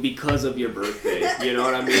you because of your birthday. You know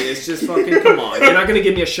what I mean? It's just fucking, come on. You're not gonna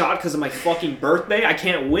give me a shot because of my fucking birthday? I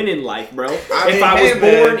can't win in life, bro. If I was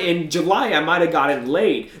born in July, I might have gotten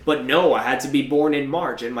laid. But no, I had to be born in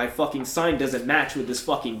March, and my fucking sign doesn't match with this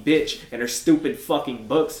fucking bitch and her stupid fucking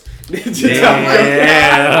books.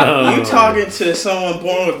 Damn. You talking to someone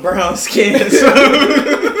born with brown skin.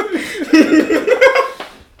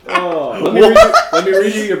 Oh, let me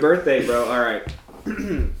read you your birthday, bro. All right.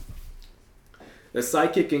 The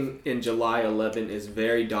psychic in July 11 is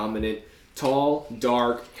very dominant. Tall,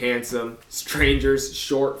 dark, handsome, strangers,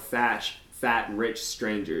 short, fat, rich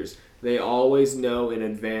strangers. They always know in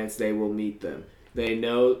advance they will meet them. They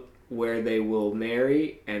know where they will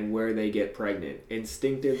marry and where they get pregnant.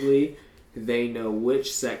 Instinctively, they know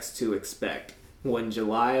which sex to expect. When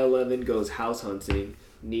July 11 goes house hunting,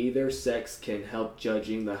 neither sex can help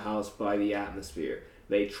judging the house by the atmosphere.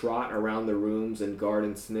 They trot around the rooms and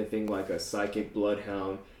gardens sniffing like a psychic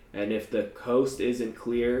bloodhound, and if the coast isn't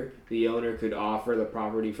clear, the owner could offer the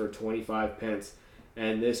property for 25 pence,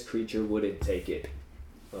 and this creature wouldn't take it.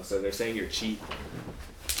 Oh, so they're saying you're cheap.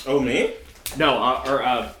 Oh, me?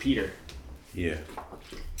 No, Peter. Yeah,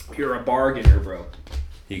 You're a bargainer, bro.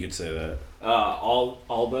 you could say that.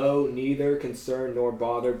 Although neither concerned nor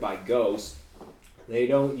bothered by ghosts, they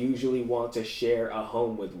don't usually want to share a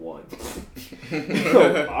home with one.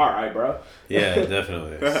 Alright, bro. Yeah,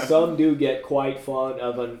 definitely. Some do get quite fond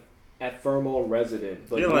of an ephemeral resident.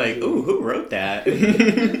 But You're like, usually- ooh, who wrote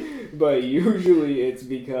that? But usually it's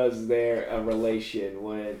because they're a relation.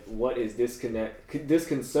 When what is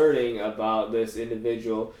disconcerting about this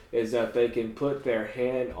individual is that they can put their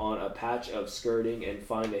hand on a patch of skirting and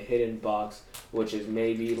find a hidden box which has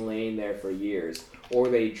maybe lain there for years. Or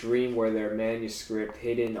they dream where their manuscript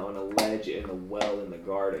hidden on a ledge in a well in the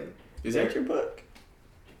garden. Is that your book?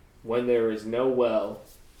 When there is no well,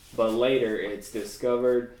 but later it's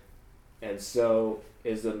discovered, and so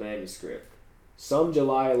is the manuscript. Some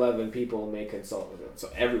July 11 people may consult with them. So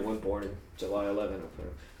everyone born in July 11.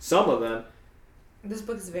 Some of them This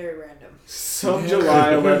book is very random. Some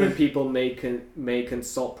July 11 people may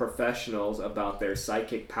consult professionals about their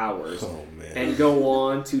psychic powers Oh man. and go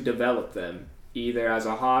on to develop them, either as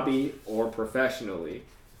a hobby or professionally.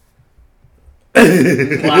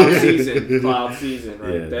 Cloud season,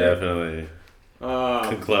 right Yeah, there. definitely.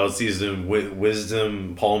 Um, Cloud season,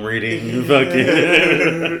 wisdom, palm reading,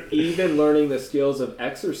 fucking. even learning the skills of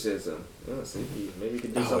exorcism. Oh, see, maybe you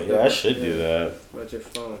could do Oh something. yeah, I should do that. About your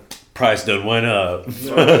phone. Price done went up.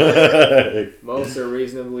 Most are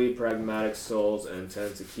reasonably pragmatic souls and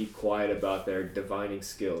tend to keep quiet about their divining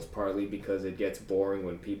skills, partly because it gets boring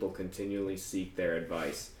when people continually seek their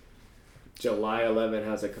advice. July 11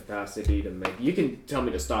 has a capacity to make... You can tell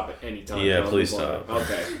me to stop at any time. Yeah, I'll please move on. stop.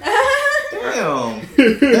 Okay. Damn.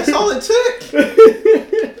 That's all it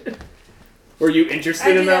took? Were you I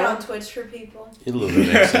interested do in that that on one? Twitch for people. It a little bit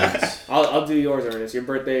makes sense. I'll do yours, Ernest. Your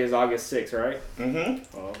birthday is August 6th, right?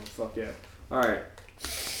 Mm-hmm. Oh, fuck yeah. Alright.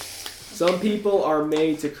 Some people are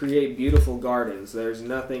made to create beautiful gardens. There's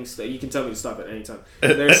nothing... you can tell me to stop at any time.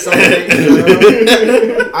 There's something...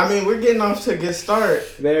 I mean, we're getting off to a good start.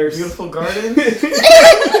 There's... Beautiful garden. Oh,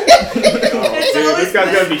 dude, this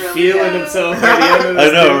guy's gonna be feeling himself at the end of I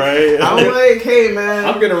this. know, thing. right? I'm like, hey, man.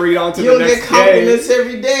 I'm gonna read on to You the don't get next compliments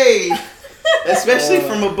every day. Especially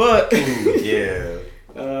from a book. Ooh, yeah.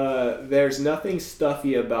 There's nothing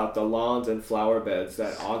stuffy about the lawns and flower beds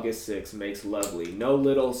that August 6 makes lovely. No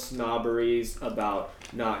little snobberies about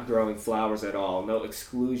not growing flowers at all. No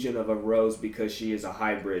exclusion of a rose because she is a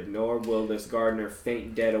hybrid. Nor will this gardener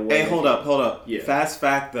faint dead away. Hey, hold up. Yeah. Fast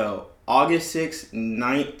fact, though. August 6,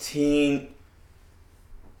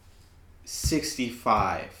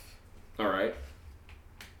 1965. Alright.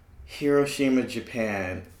 Hiroshima,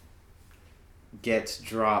 Japan gets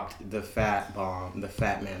dropped the Fat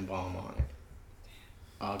Man bomb on it.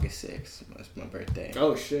 August 6th. That's my birthday.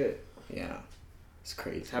 Oh, shit. Yeah. It's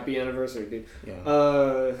crazy. Happy anniversary, dude.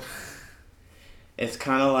 Yeah. It's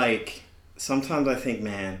kind of like, sometimes I think,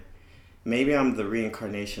 man, maybe I'm the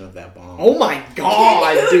reincarnation of that bomb. Oh my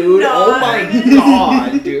god, dude. Oh my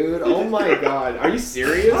god, dude. Oh my god. Are you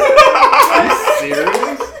serious? Are you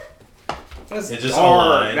serious? That's It's just dark.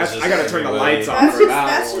 online. That's, It's I just gotta turn the everywhere. lights off That's for just, that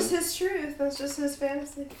that's one. just his truth. That's just his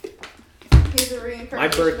fantasy. He's a reincarnation. My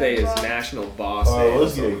birthday is of God. National Boss Day. Oh,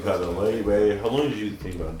 let's get kind of late, babe. How long did you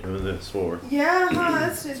think about doing this for? Yeah, huh,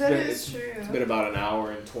 that's true. That been- is true. It's been about an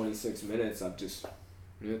hour and 26 minutes.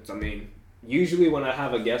 I mean, usually when I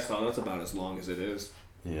have a guest on, that's about as long as it is.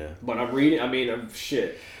 Yeah. But I'm reading, I'm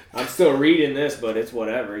still reading this, but it's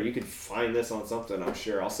whatever. You could find this on something, I'm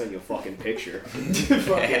sure. I'll send you a fucking picture.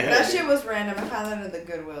 That shit was random. I found that in the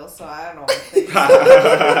Goodwill, so I don't think so.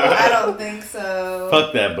 I don't think so.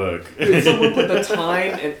 Fuck that book. Dude, someone put the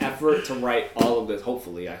time and effort to write all of this,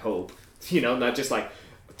 hopefully, I hope. You know, not just like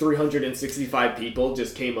 365 people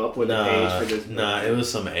just came up with a page for this. Nah, it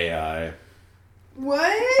was some AI.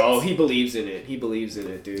 What? Oh, he believes in it. He believes in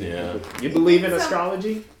it, dude. Yeah. You believe in Some-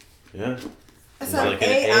 astrology? Yeah. It's Some like an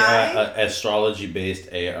AI? astrology-based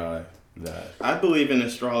AI. That. I believe in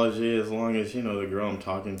astrology as long as, the girl I'm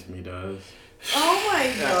talking to me does. Oh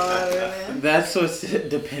my god, man. That's what's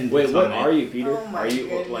dependent Wait, what on are it. you, Peter? Oh my Are you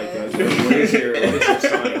like goodness. what is your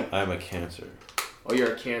sign? I'm a Cancer. Oh,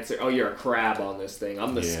 you're a Cancer. Oh, you're a crab on this thing.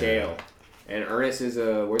 I'm the Yeah. scale. And Ernest is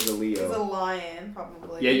where's the He's a Leo? lion,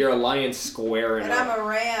 probably. Yeah, you're a lion squaring And up. I'm a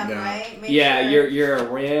ram, Yeah. right? Make Yeah, sure. you're a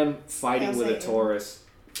ram fighting Hail with a Satan. Taurus.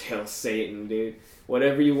 Hail Satan, dude.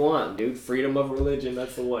 Whatever you want, dude. Freedom of religion.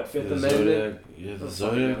 That's the what? Fifth The Amendment? Zodiac. Yeah, the Oh,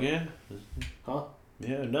 Zodiac. fuck Yeah. Huh?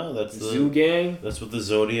 Yeah. No, that's the. Zoo gang? That's what the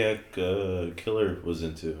Zodiac killer was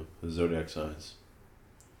into. The Zodiac signs.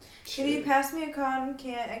 Can you pass me a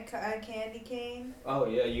candy cane? Oh,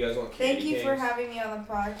 yeah, you guys want candy Thank you for canes? having me on the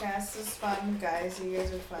podcast. This is fun, guys. You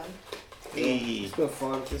guys are fun. Hey, It's been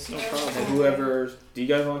fun. It's no Yeah. problem. Whoever... Do you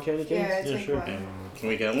guys want candy canes? Yeah, Yeah, take sure. one. can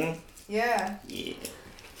we get one? Yeah. Yeah.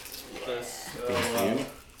 Thank you.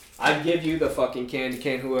 I'd give you the fucking candy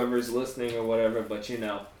cane, whoever's listening or whatever, but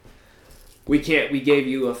we can't. We gave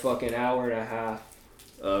you a fucking hour and a half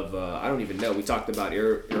of I don't even know. We talked about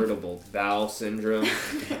irritable bowel syndrome.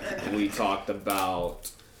 We talked about.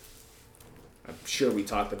 I'm sure we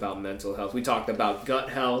talked about mental health. We talked about gut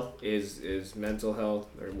health is mental health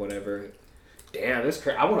or whatever. Damn, this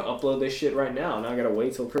I want to upload this shit right now, and I gotta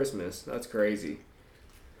wait till Christmas. That's crazy.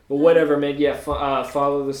 But whatever, man. Yeah,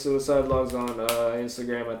 follow the Suicide Logs on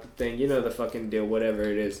Instagram at the thing. You know the fucking deal. Whatever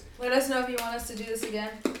it is. Let us know if you want us to do this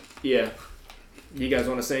again. Yeah. You guys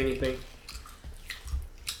want to say anything?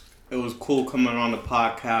 It was cool coming on the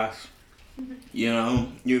podcast.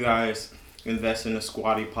 You guys invest in a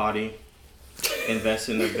squatty potty, invest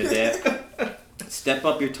in a bidet. Step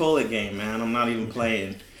up your toilet game, man. I'm not even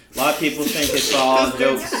playing. A lot of people think it's all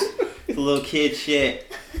jokes. It's little kid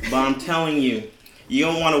shit. But I'm telling you, you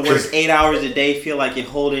don't want to work 8 hours a day, feel like you're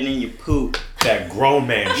holding in your poop. That grown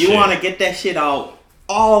man shit. You want to get that shit all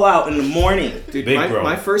out in the morning. Dude, Big bro.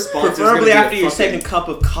 my first sponsor is Preferably gonna be after your second cup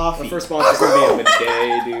of coffee. My first sponsor is gonna be a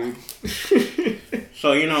bidet, dude.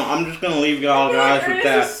 So, I'm just going to leave y'all guys with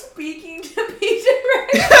that. Speaking to me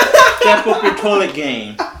directly. Step up your toilet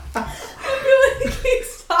game. I feel like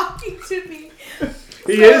he's talking to me.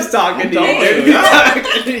 He is talking to you, dude. He's talking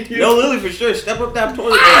to you. No, Lily, for sure. Step up that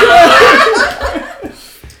toilet game.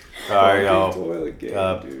 All right, y'all. Toilet game,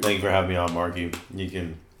 dude. Thank you for having me on, Mark. You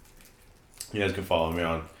guys can follow me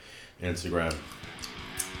on Instagram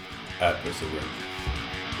at Instagram.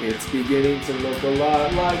 It's beginning to look a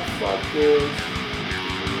lot like fuckers.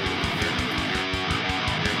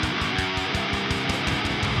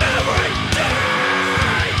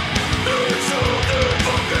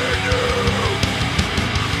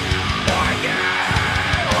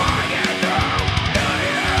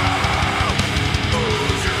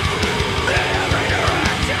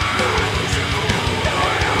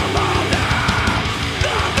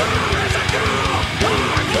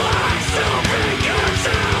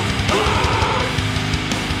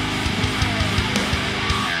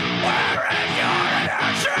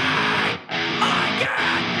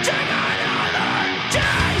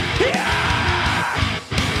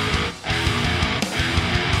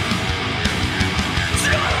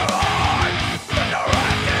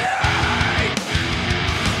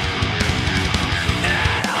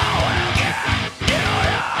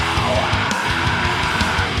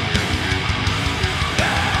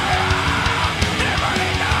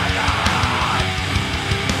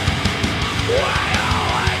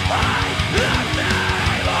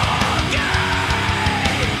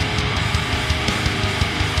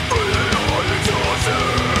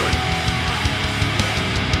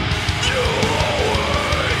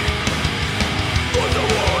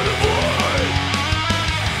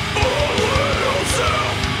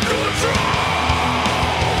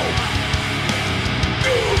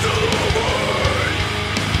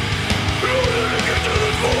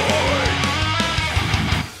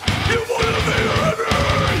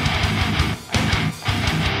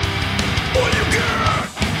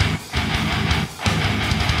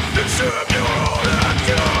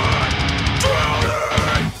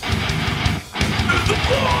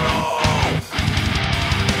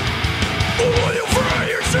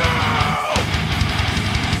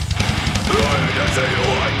 Say you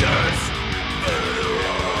like this.